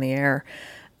while we're on the air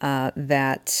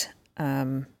that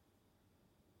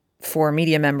for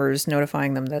media members,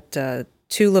 notifying them that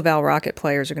 2 Laval Rocket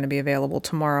players are going to be available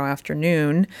tomorrow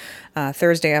afternoon,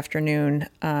 Thursday afternoon,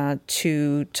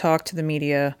 to talk to the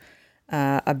media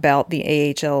about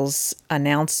the AHL's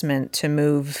announcement to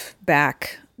move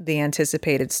back the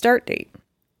anticipated start date,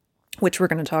 which we're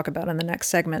going to talk about in the next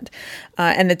segment.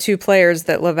 And the 2 players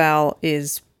that Laval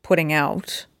is putting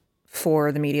out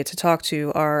for the media to talk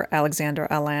to are Alexander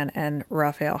Alain and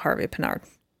Raphael Harvey-Pinard.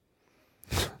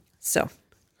 So,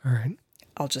 all right,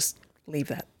 I'll just leave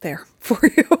that there for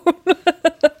you.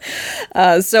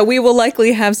 So we will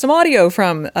likely have some audio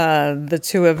from the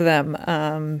 2 of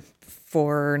them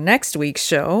for next week's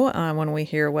show when we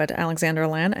hear what Alexander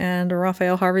Alain and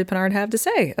Raphael Harvey-Pinard have to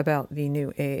say about the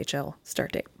new AHL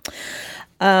start date.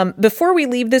 Before we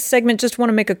leave this segment, just want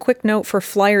to make a quick note for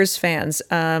Flyers fans,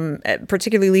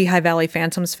 particularly Lehigh Valley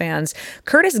Phantoms fans.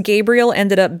 Curtis Gabriel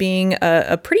ended up being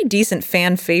a pretty decent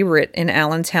fan favorite in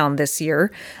Allentown this year.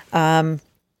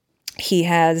 He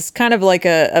has kind of like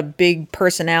a big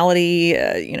personality.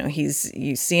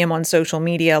 You see him on social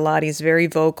media a lot. He's very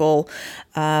vocal,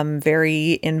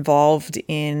 very involved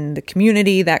in the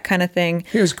community, that kind of thing.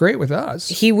 He was great with us.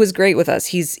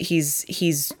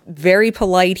 He's very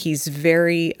polite. He's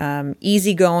very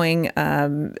easygoing,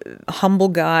 humble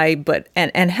guy, but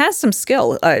and has some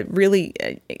skill.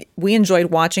 Really, we enjoyed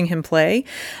watching him play.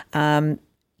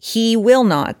 He will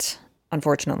not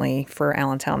unfortunately for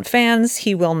Allentown fans,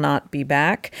 he will not be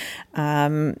back.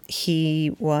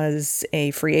 He was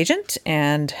a free agent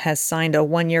and has signed a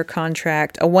one-year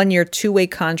two-way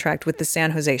contract with the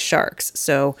San Jose Sharks.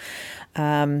 So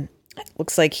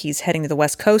looks like he's heading to the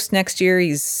West Coast next year.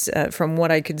 He's, from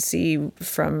what I could see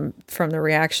from the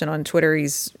reaction on Twitter,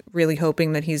 he's really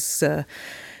hoping that he's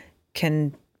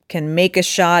can take a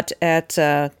shot at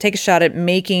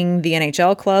making the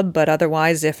NHL club, but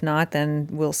otherwise, if not, then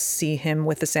we'll see him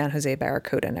with the San Jose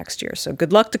Barracuda next year. So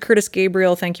good luck to Curtis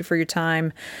Gabriel. Thank you for your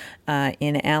time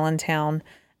in Allentown,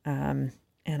 and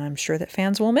I'm sure that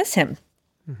fans will miss him.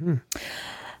 Mm-hmm.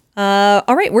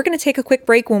 All right, we're going to take a quick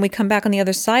break. When we come back on the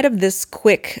other side of this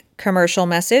quick commercial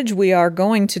message, we are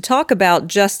going to talk about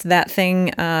just that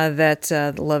thing that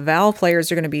the Laval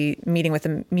players are going to be meeting with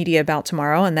the media about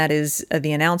tomorrow, and that is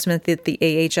the announcement that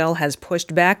the AHL has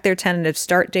pushed back their tentative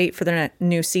start date for their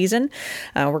new season.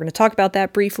 We're going to talk about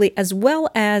that briefly, as well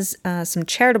as some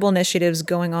charitable initiatives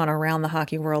going on around the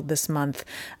hockey world this month,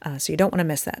 so you don't want to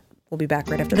miss that. We'll be back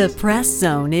right after this. The Press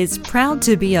Zone is proud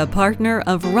to be a partner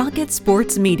of Rocket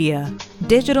Sports Media,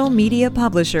 digital media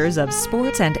publishers of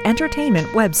sports and entertainment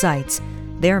websites.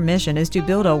 Their mission is to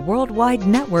build a worldwide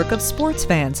network of sports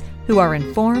fans who are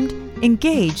informed,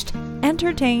 engaged,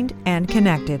 entertained, and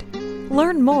connected.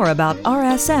 Learn more about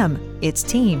RSM, its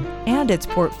team, and its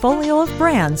portfolio of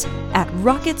brands at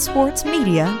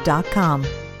rocketsportsmedia.com.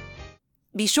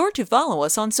 Be sure to follow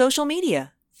us on social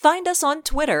media. Find us on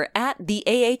Twitter at The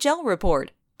AHL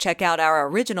Report. Check out our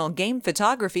original game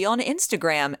photography on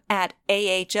Instagram at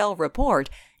AHL Report,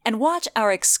 and watch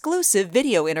our exclusive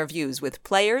video interviews with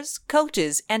players,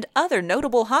 coaches, and other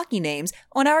notable hockey names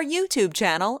on our YouTube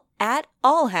channel at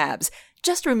AllHabs.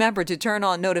 Just remember to turn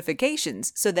on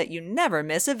notifications so that you never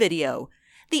miss a video.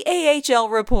 The AHL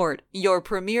Report, your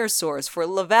premier source for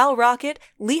Laval Rocket,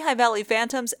 Lehigh Valley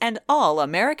Phantoms, and all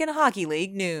American Hockey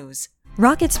League news.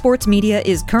 Rocket Sports Media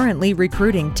is currently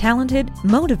recruiting talented,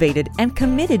 motivated, and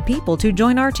committed people to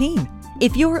join our team.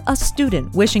 If you're a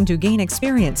student wishing to gain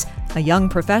experience, a young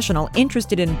professional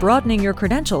interested in broadening your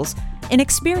credentials, an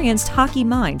experienced hockey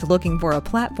mind looking for a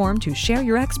platform to share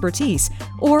your expertise,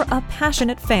 or a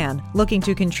passionate fan looking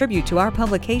to contribute to our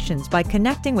publications by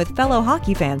connecting with fellow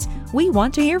hockey fans, we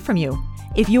want to hear from you.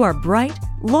 If you are bright,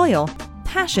 loyal,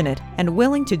 passionate, and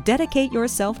willing to dedicate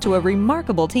yourself to a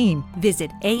remarkable team,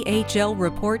 visit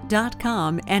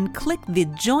ahlreport.com and click the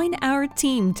Join Our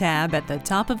Team tab at the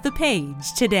top of the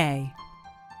page today.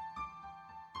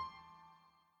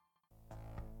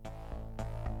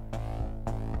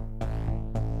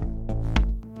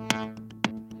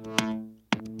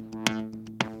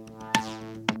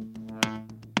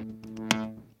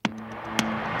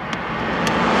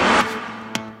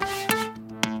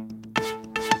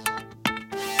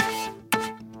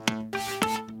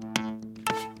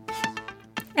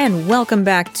 And welcome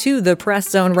back to the Press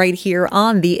Zone right here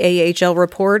on the AHL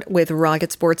Report with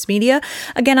Rocket Sports Media.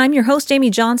 Again, I'm your host,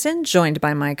 Amy Johnson, joined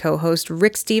by my co-host,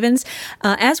 Rick Stevens.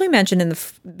 As we mentioned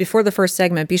before the first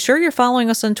segment, be sure you're following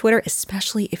us on Twitter,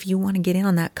 especially if you want to get in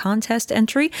on that contest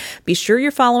entry. Be sure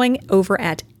you're following over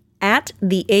at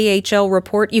the AHL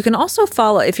Report. You can also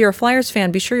follow, if you're a Flyers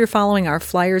fan, be sure you're following our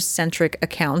Flyers-centric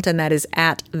account, and that is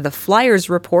at the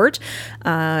Flyers Report.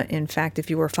 In fact,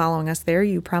 if you were following us there,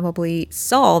 you probably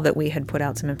saw that we had put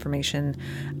out some information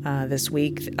this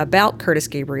week about Curtis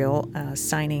Gabriel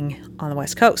signing on the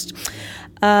West Coast.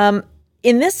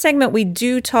 In this segment, we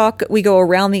go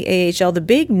around the AHL. The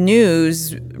big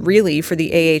news, really, for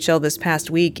the AHL this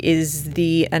past week is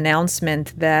the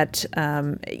announcement that,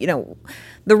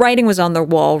 the writing was on the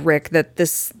wall, Rick, that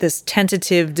this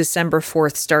tentative December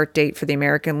 4th start date for the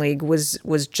American League was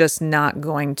just not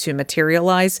going to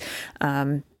materialize.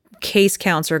 Case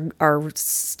counts are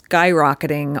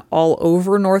skyrocketing all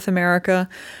over North America.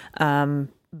 And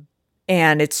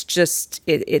it's just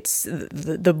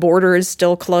the border is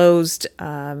still closed.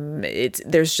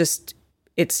 It's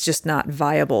just not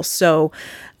viable. So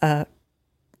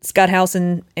Scott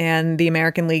Howson and the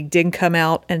American League did come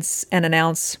out and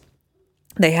announce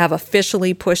they have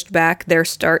officially pushed back their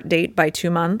start date by 2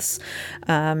 months.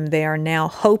 They are now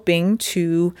hoping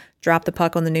to drop the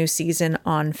puck on the new season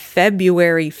on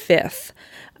February 5th,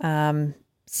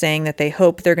 saying that they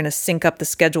hope they're going to sync up the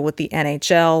schedule with the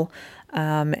NHL,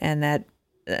 and that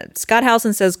Scott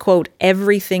Howson says, quote,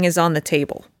 everything is on the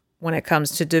table when it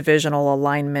comes to divisional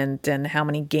alignment and how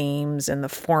many games and the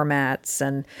formats.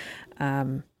 And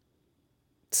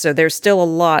so there's still a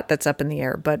lot that's up in the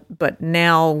air, but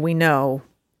now we know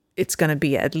it's going to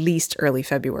be at least early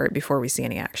February before we see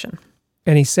any action.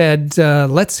 And he said,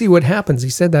 let's see what happens. He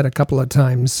said that a couple of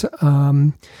times.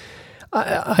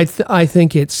 I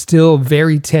think it's still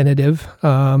very tentative.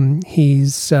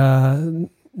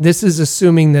 This is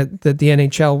assuming that the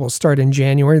NHL will start in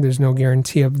January. There's no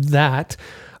guarantee of that.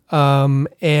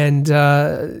 And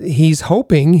he's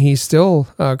hoping, he's still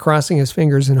crossing his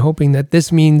fingers and hoping that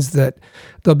this means that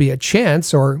there'll be a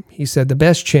chance, or he said the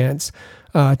best chance,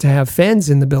 to have fans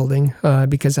in the building,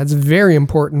 because that's very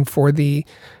important for the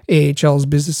AHL's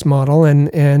business model.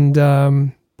 And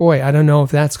boy, I don't know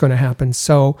if that's going to happen.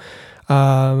 So,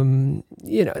 we'll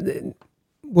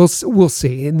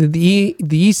see. The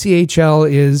ECHL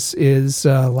is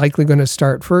likely going to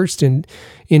start first in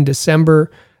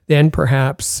December. Then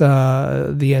perhaps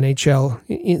the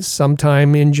NHL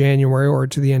sometime in January or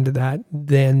to the end of that.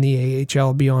 Then the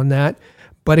AHL beyond that.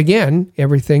 But again,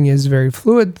 everything is very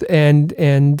fluid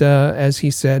and as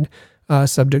he said,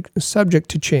 subject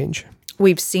to change.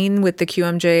 We've seen with the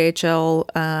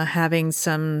QMJHL having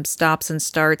some stops and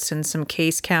starts and some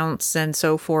case counts and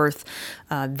so forth.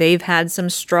 They've had some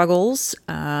struggles.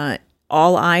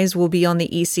 All eyes will be on the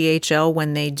ECHL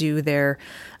when they do their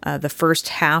the first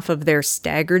half of their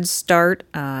staggered start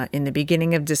in the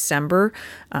beginning of December.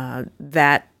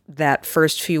 That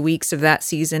first few weeks of that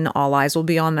season, all eyes will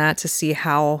be on that to see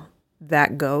how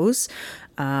that goes.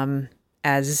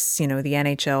 As you know, the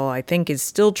NHL, I think, is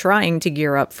still trying to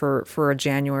gear up for a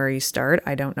January start.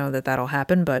 I don't know that that'll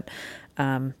happen, but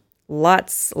a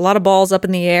lot of balls up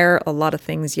in the air, a lot of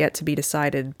things yet to be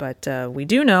decided. But we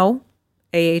do know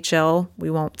AHL, we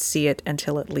won't see it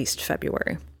until at least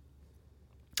February.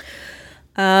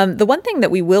 The one thing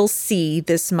that we will see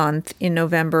this month in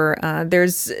November,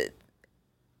 there's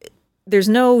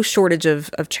no shortage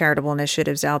of charitable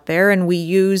initiatives out there, and we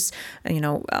use,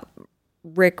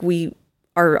 Rick,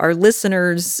 our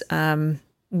listeners,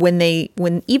 when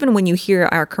you hear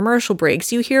our commercial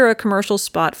breaks, you hear a commercial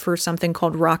spot for something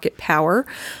called Rocket Power,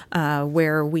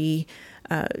 where we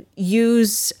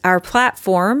use our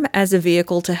platform as a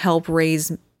vehicle to help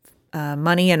raise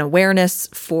money and awareness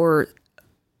for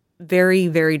very,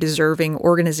 very deserving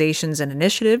organizations and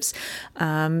initiatives.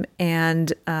 In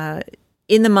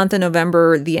the month of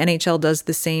November, the NHL does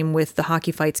the same with the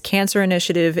Hockey Fights Cancer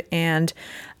Initiative, and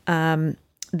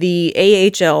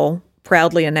the AHL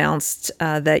proudly announced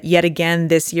that yet again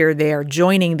this year they are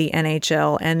joining the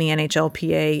NHL and the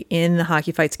NHLPA in the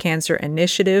Hockey Fights Cancer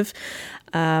Initiative.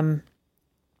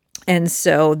 And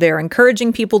so they're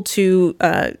encouraging people to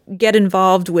get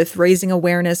involved with raising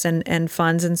awareness and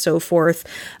funds and so forth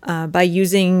by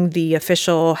using the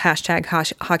official hashtag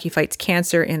Hockey Fights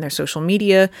Cancer in their social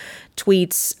media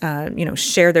tweets,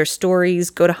 share their stories.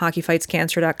 Go to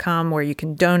hockeyfightscancer.com where you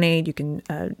can donate. You can,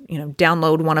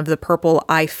 download one of the purple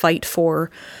I Fight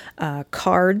For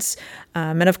cards.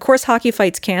 And of course, Hockey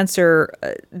Fights Cancer,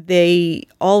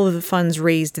 all of the funds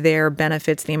raised there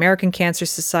benefits the American Cancer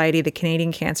Society, the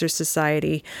Canadian Cancer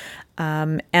Society,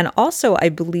 and also, I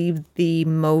believe, the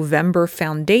Movember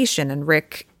Foundation. And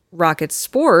Rick, Rocket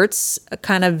Sports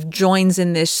kind of joins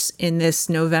in this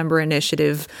November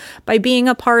initiative by being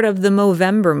a part of the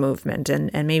Movember movement.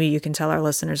 And maybe you can tell our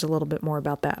listeners a little bit more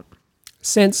about that.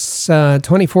 Since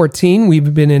 2014,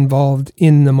 we've been involved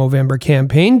in the Movember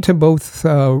campaign to both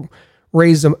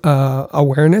raise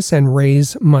awareness and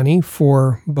raise money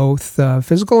for both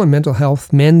physical and mental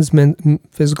health, men's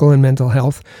physical and mental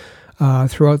health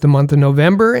throughout the month of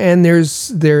November. And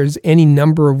there's any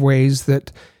number of ways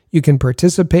that you can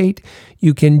participate.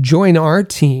 You can join our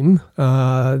team,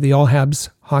 the All Habs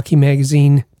Hockey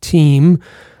Magazine team,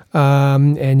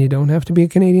 and you don't have to be a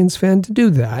Canadiens fan to do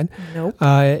that. Nope.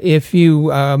 If you,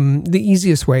 the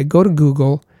easiest way, go to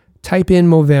Google, type in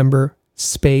Movember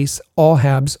space All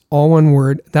Habs, all one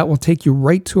word. That will take you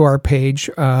right to our page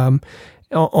on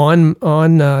the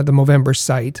Movember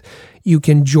site. You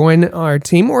can join our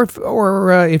team,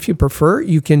 or if you prefer,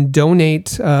 you can donate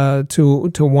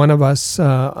to one of us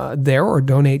there, or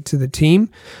donate to the team.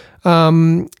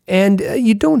 And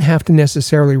you don't have to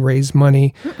necessarily raise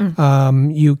money.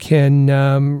 You can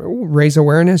raise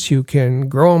awareness. You can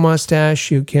grow a mustache.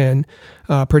 You can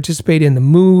participate in the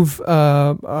MOVE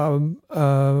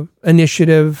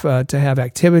initiative to have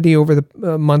activity over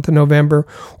the month of November,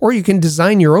 or you can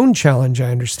design your own challenge, I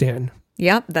understand.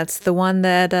 Yep, that's the one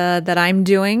that I'm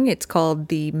doing. It's called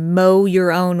the Mow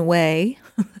Your Own Way.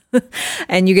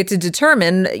 And you get to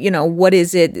determine, what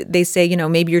is it? They say,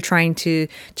 maybe you're trying to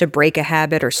break a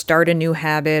habit or start a new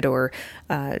habit or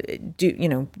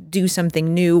do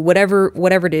something new, whatever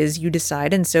it is you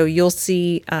decide. And so you'll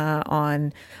see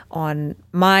on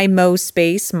my Mo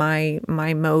space, my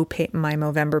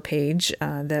Movember page,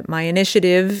 that my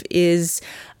initiative is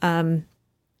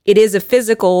it is a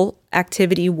physical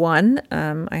activity one,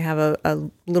 I have a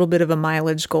little bit of a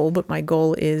mileage goal, but my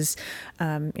goal is,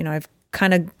 I've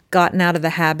kind of gotten out of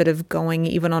the habit of going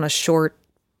even on a short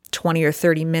 20 or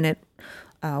 30 minute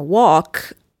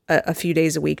walk a few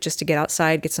days a week just to get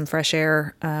outside, get some fresh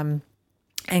air, and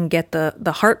get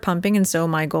the heart pumping. And so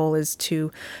my goal is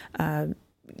to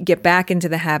get back into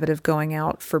the habit of going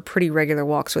out for pretty regular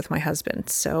walks with my husband.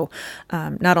 So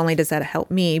not only does that help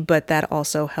me, but that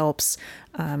also helps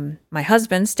my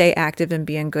husband stay active and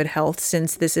be in good health,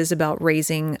 since this is about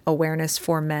raising awareness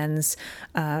for men's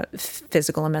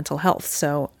physical and mental health.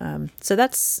 So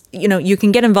that's, you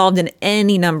can get involved in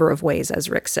any number of ways, as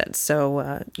Rick said.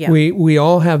 So yeah. We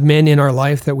all have men in our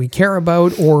life that we care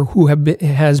about or who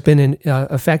has been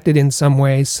affected in some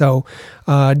way. So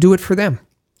do it for them.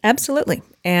 Absolutely.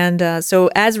 And so,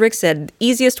 as Rick said, the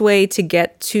easiest way to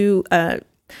get to the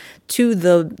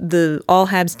All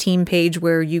Habs team page,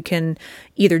 where you can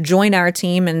either join our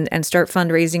team and start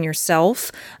fundraising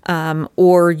yourself,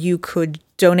 or you could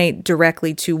donate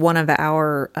directly to one of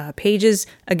our pages.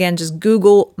 Again, just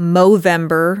Google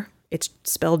Movember. It's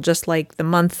spelled just like the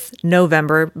month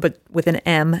November, but with an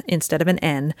M instead of an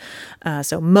N.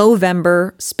 So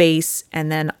Movember space, and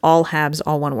then All Habs,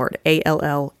 all one word,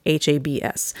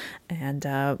 ALLHABS. And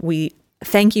we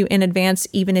thank you in advance,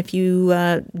 even if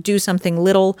you do something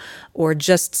little, or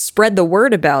just spread the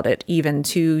word about it even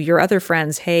to your other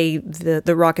friends. Hey,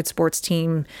 the Rocket Sports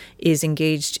team is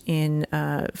engaged in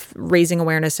raising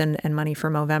awareness and money for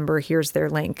Movember. Here's their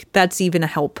link. That's even a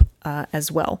help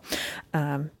as well.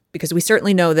 Because we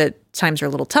certainly know that times are a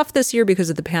little tough this year because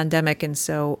of the pandemic. And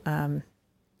so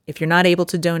if you're not able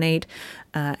to donate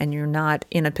and you're not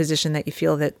in a position that you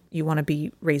feel that you want to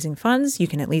be raising funds, you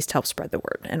can at least help spread the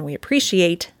word. And we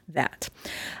appreciate that.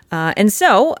 And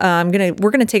so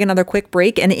we're going to take another quick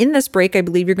break. And in this break, I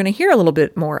believe you're going to hear a little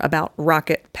bit more about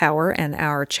Rocket Power and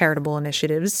our charitable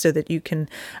initiatives, so that you can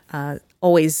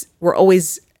we're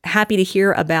always happy to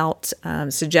hear about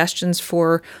suggestions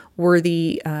for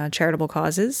worthy charitable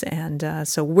causes. And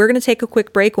so we're going to take a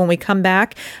quick break. When we come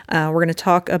back, we're going to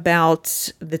talk about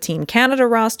the Team Canada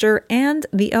roster and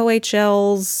the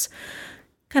OHL's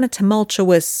kind of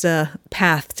tumultuous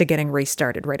path to getting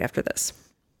restarted right after this.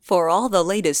 For all the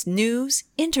latest news,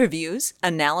 interviews,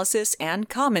 analysis, and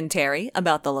commentary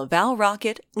about the Laval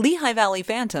Rocket, Lehigh Valley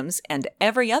Phantoms, and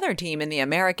every other team in the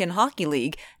American Hockey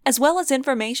League, as well as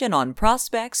information on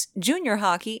prospects, junior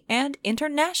hockey, and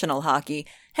international hockey,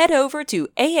 head over to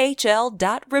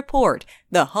AHL.report,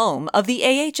 the home of the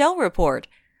AHL Report.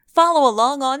 Follow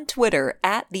along on Twitter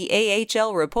at the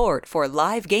AHL Report for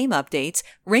live game updates,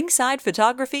 ringside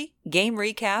photography, game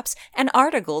recaps, and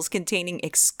articles containing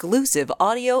exclusive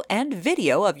audio and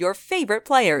video of your favorite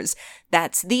players.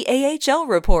 That's the AHL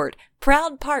Report,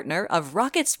 proud partner of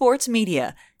Rocket Sports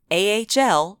Media.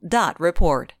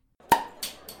 AHL.report.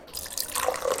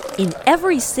 In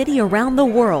every city around the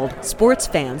world, sports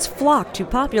fans flock to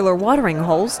popular watering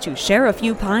holes to share a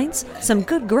few pints, some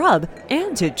good grub,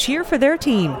 and to cheer for their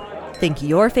team. Think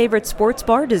your favorite sports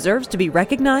bar deserves to be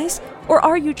recognized? Or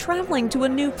are you traveling to a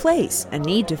new place and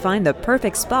need to find the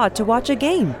perfect spot to watch a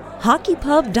game?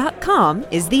 HockeyPub.com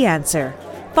is the answer.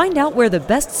 Find out where the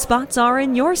best spots are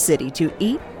in your city to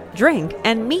eat, drink,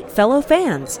 and meet fellow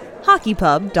fans.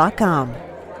 HockeyPub.com.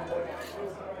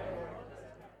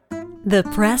 The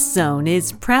Press Zone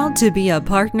is proud to be a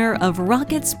partner of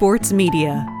Rocket Sports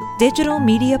Media, digital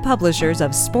media publishers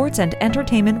of sports and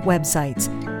entertainment websites.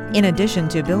 In addition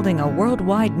to building a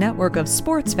worldwide network of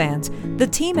sports fans, the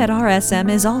team at RSM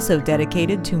is also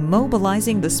dedicated to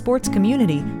mobilizing the sports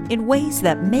community in ways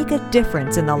that make a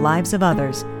difference in the lives of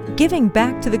others. Giving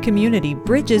back to the community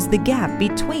bridges the gap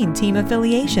between team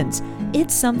affiliations.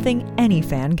 It's something any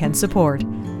fan can support.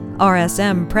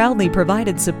 RSM proudly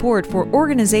provided support for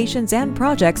organizations and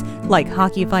projects like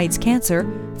Hockey Fights Cancer,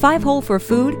 5 Hole for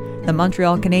Food, the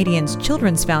Montreal Canadiens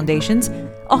Children's Foundations,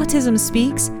 Autism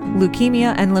Speaks,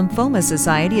 Leukemia and Lymphoma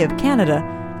Society of Canada,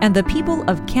 and the People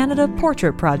of Canada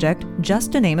Portrait Project,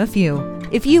 just to name a few.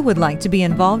 If you would like to be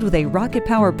involved with a Rocket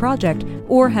Power project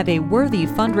or have a worthy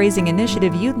fundraising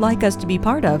initiative you'd like us to be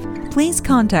part of, please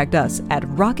contact us at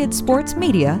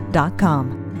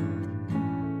rocketsportsmedia.com.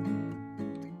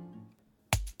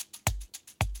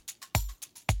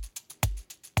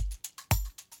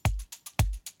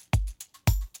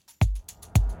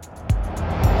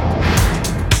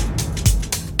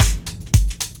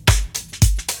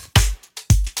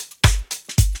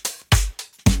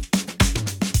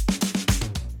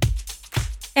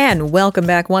 And welcome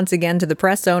back once again to the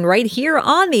Press Zone right here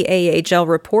on the AHL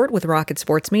Report with Rocket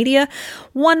Sports Media.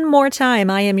 One more time,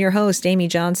 I am your host, Amy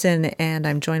Johnson, and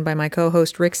I'm joined by my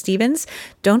co-host, Rick Stevens.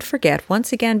 Don't forget,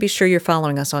 once again, be sure you're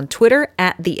following us on Twitter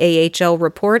at the AHL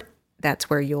Report.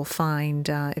 That's where you'll find,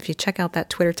 if you check out that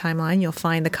Twitter timeline, you'll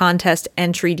find the contest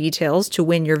entry details to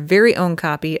win your very own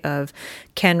copy of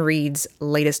Ken Reed's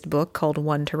latest book called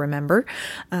One to Remember.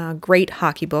 Great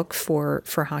hockey book for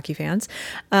hockey fans.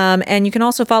 And you can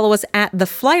also follow us at The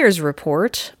Flyers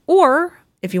Report, or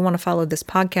if you want to follow this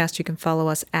podcast, you can follow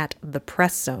us at The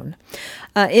Press Zone.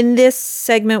 In this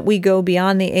segment, we go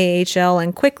beyond the AHL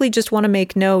and quickly just want to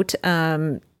make note,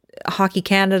 Hockey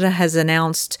Canada has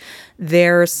announced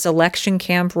their selection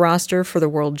camp roster for the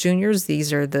World Juniors.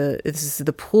 This is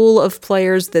the pool of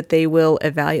players that they will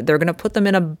evaluate. They're going to put them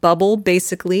in a bubble,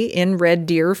 basically, in Red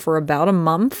Deer for about a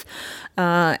month.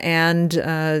 And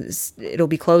it'll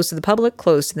be closed to the public,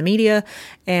 closed to the media,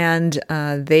 and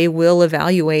they will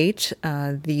evaluate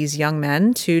these young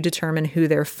men to determine who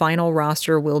their final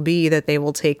roster will be that they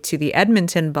will take to the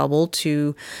Edmonton bubble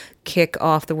to kick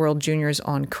off the World Juniors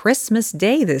on Christmas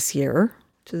Day this year,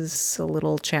 which is a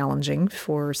little challenging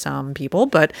for some people.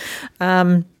 But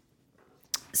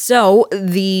so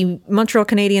the Montreal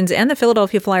Canadiens and the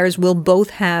Philadelphia Flyers will both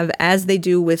have, as they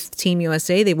do with Team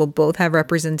USA, they will both have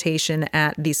representation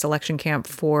at the selection camp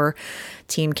for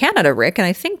Team Canada, Rick. And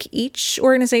I think each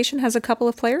organization has a couple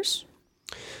of players.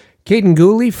 Caden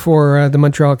Gooley for the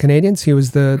Montreal Canadiens. He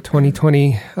was the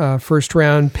 2020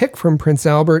 first-round pick from Prince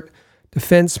Albert,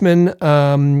 defenseman,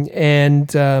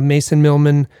 and Mason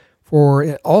Millman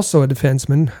for also a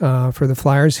defenseman for the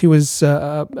Flyers. He was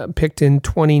picked in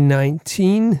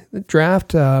 2019 the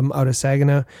draft out of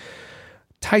Saginaw.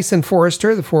 Tyson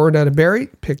Forrester, the forward out of Barrie,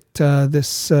 picked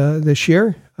this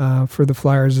year for the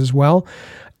Flyers as well.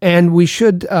 And we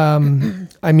should,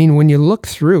 when you look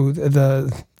through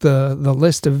the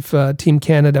list of Team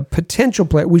Canada potential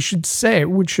players, we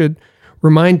should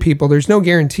remind people there's no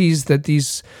guarantees that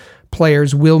these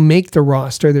players will make the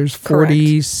roster. There's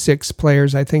 46 Correct.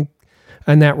 Players, I think,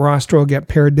 and that roster will get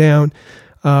pared down.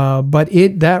 But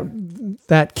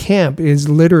that camp is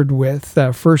littered with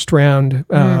first round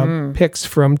picks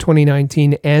from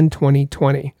 2019 and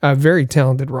 2020. A very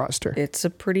talented roster. It's a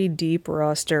pretty deep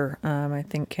roster. I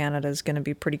think Canada is going to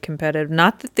be pretty competitive.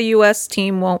 Not that the U.S.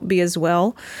 team won't be as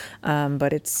well,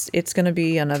 but it's going to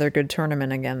be another good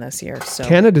tournament again this year. So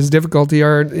Canada's difficulty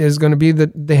is going to be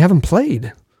that they haven't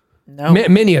played. No,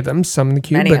 many of them, some in the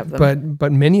queue,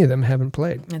 but many of them haven't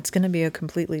played. It's going to be a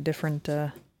completely different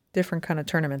kind of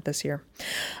tournament this year.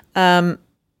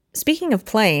 Speaking of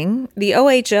playing, the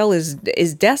OHL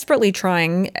is desperately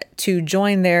trying to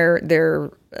join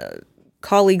their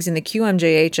colleagues in the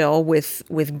QMJHL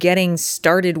with getting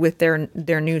started with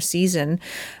their new season.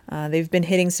 They've been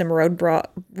hitting some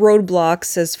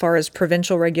roadblocks as far as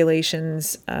provincial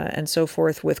regulations and so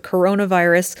forth with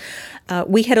coronavirus.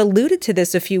 We had alluded to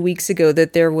this a few weeks ago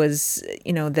that there was,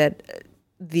 that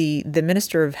the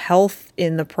Minister of Health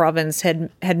in the province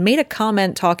had made a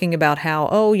comment talking about how,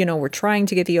 we're trying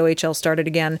to get the OHL started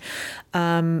again,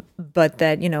 but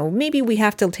that, maybe we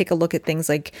have to take a look at things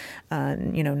like,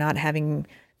 not having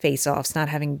face-offs, not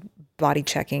having body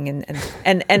checking,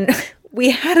 and we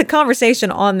had a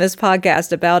conversation on this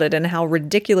podcast about it and how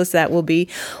ridiculous that will be.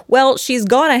 Well, she's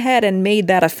gone ahead and made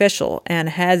that official and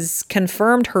has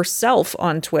confirmed herself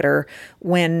on Twitter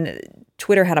when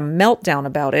Twitter had a meltdown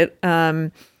about it,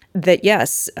 that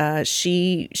yes,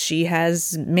 she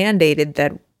has mandated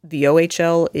that the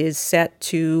OHL is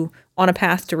set on a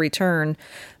path to return,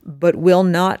 but will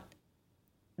not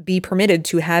be permitted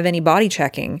to have any body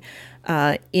checking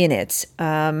in it.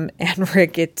 And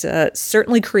Rick, it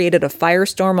certainly created a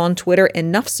firestorm on Twitter,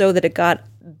 enough so that it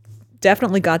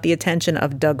definitely got the attention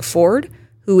of Doug Ford,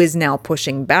 who is now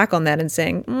pushing back on that and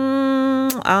saying,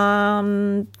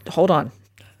 hold on.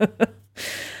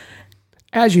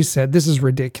 As you said, this is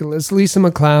ridiculous. Lisa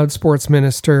McLeod, sports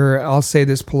minister, I'll say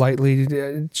this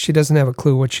politely, she doesn't have a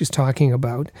clue what she's talking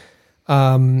about.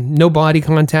 No body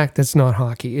contact, that's not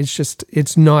hockey.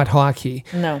 It's not hockey.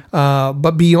 No.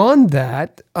 But beyond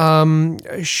that,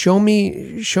 show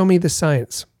me the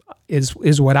science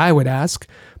is what I would ask.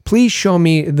 Please show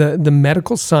me the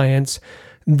medical science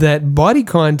that body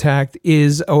contact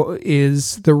is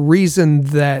the reason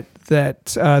that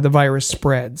the virus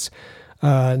spreads.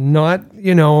 Not,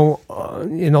 in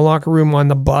the locker room, on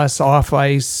the bus, off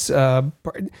ice.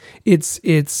 This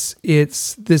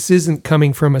isn't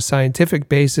coming from a scientific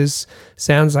basis.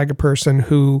 Sounds like a person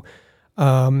who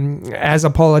as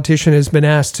a politician has been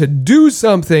asked to do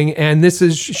something, and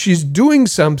she's doing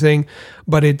something,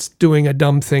 but it's doing a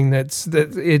dumb thing it's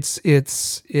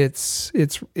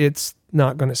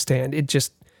not going to stand.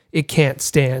 It can't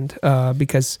stand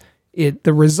because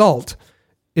the result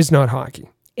is not hockey.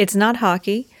 It's not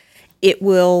hockey. It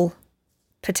will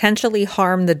potentially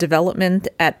harm the development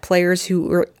at players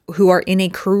who are in a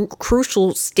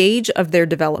crucial stage of their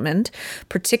development,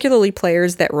 particularly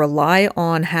players that rely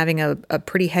on having a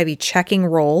pretty heavy checking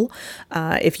role.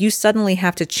 If you suddenly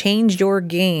have to change your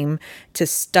game to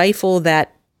stifle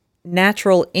that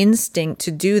natural instinct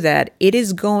to do that, it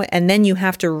is going, and then you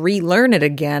have to relearn it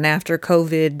again after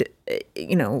COVID,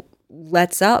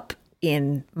 lets up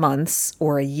in months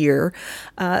or a year.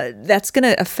 That's going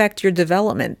to affect your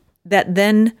development. That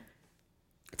then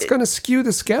it's going to skew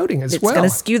the scouting as well. It's going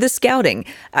to skew the scouting.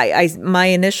 My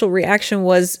initial reaction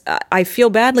was, I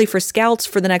feel badly for scouts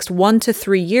for the next 1 to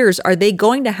 3 years. Are they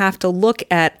going to have to look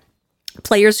at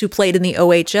players who played in the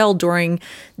OHL during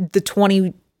the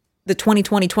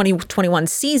 2020-2021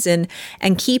 season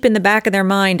and keep in the back of their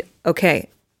mind, okay,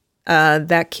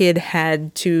 that kid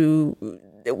had to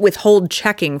withhold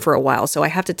checking for a while, so I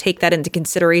have to take that into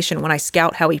consideration when I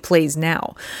scout how he plays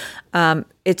now.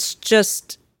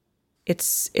 It's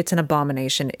an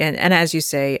abomination, and as you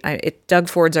say, Doug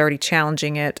Ford's already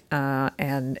challenging it,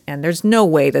 and there's no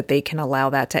way that they can allow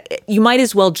that to. You might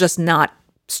as well just not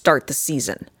start the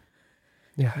season.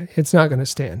 Yeah, it's not going to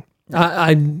stand.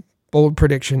 I'm bold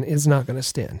prediction is not going to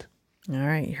stand. All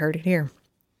right, you heard it here.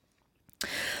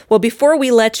 Well, before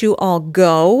we let you all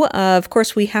go, of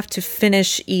course, we have to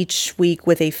finish each week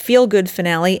with a feel-good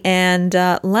finale, and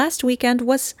last weekend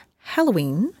was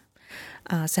Halloween.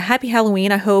 So happy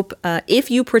Halloween. I hope if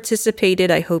you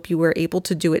participated, I hope you were able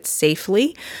to do it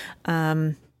safely.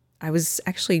 I was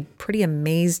actually pretty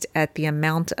amazed at the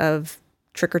amount of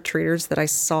trick-or-treaters that I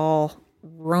saw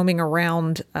roaming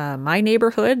around my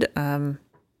neighborhood.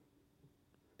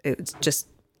 It's just,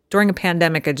 during a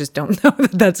pandemic, I just don't know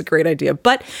that that's a great idea.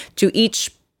 But to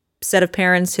each set of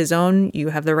parents, his own, you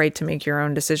have the right to make your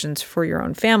own decisions for your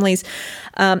own families.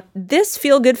 This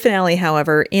feel-good finale,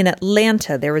 however, in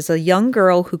Atlanta, there was a young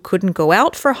girl who couldn't go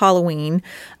out for Halloween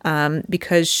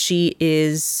because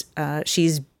she's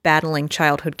battling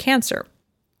childhood cancer.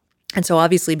 And so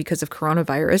obviously because of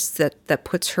coronavirus, that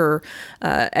puts her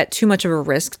at too much of a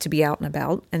risk to be out and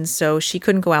about. And so she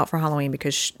couldn't go out for Halloween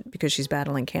because she's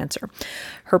battling cancer.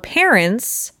 Her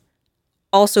parents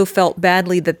also felt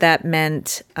badly that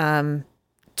meant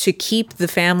to keep the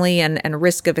family and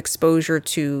risk of exposure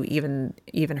to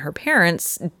even her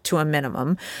parents to a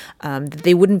minimum.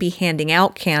 They wouldn't be handing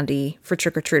out candy for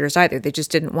trick-or-treaters either. They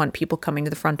just didn't want people coming to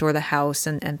the front door of the house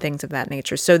and things of that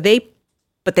nature.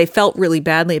 But they felt really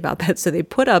badly about that, so they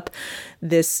put up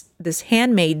this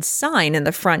handmade sign in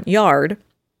the front yard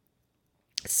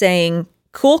saying,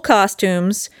 "Cool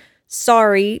costumes,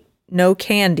 sorry, no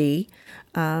candy.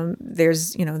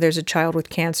 There's a child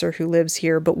with cancer who lives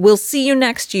here, but we'll see you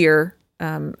next year.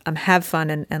 Have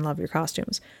fun and love your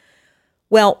costumes."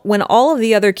 Well, when all of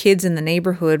the other kids in the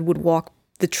neighborhood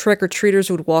the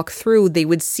trick-or-treaters would walk through, they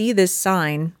would see this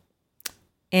sign,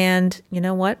 and you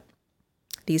know what?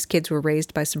 These kids were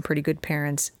raised by some pretty good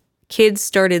parents. Kids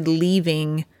started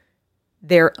leaving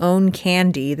their own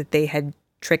candy that they had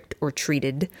tricked or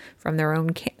treated from their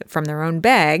own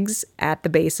bags at the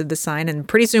base of the sign, and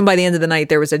pretty soon by the end of the night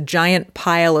there was a giant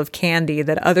pile of candy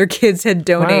that other kids had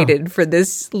donated for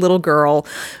this little girl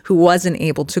who wasn't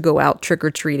able to go out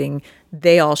trick-or-treating.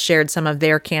 They all shared some of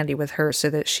their candy with her so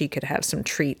that she could have some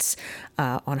treats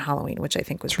on Halloween, which I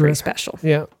think was pretty special.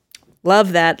 Yeah,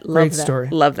 love that. Great story.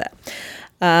 Love that.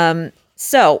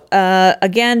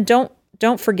 Again, don't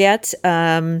forget,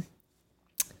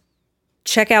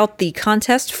 check out the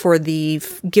contest for the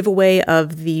giveaway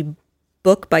of the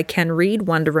book by Ken Reed,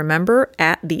 One to Remember,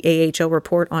 at the AHL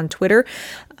Report on Twitter.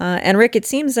 And Rick, it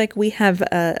seems like we have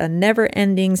a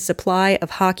never-ending supply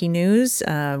of hockey news.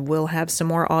 We'll have some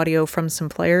more audio from some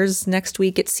players next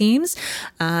week, it seems,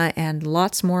 and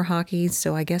lots more hockey.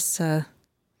 So I guess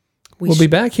we'll be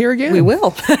back here again. We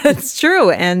will. It's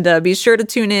true. And be sure to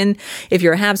tune in. If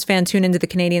you're a Habs fan, tune into the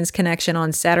Canadiens Connection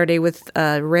on Saturday with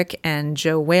Rick and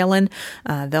Joe Whalen.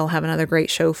 They'll have another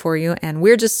great show for you. And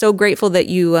we're just so grateful that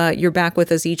you're back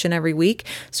with us each and every week.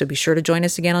 So be sure to join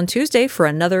us again on Tuesday for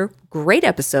another great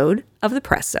episode of The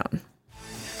Press Zone.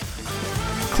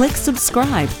 Click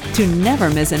subscribe to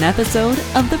never miss an episode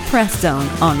of The Press Zone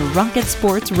on Rocket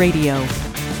Sports Radio.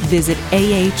 Visit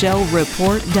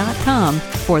ahlreport.com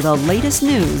for the latest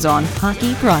news on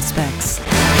hockey prospects.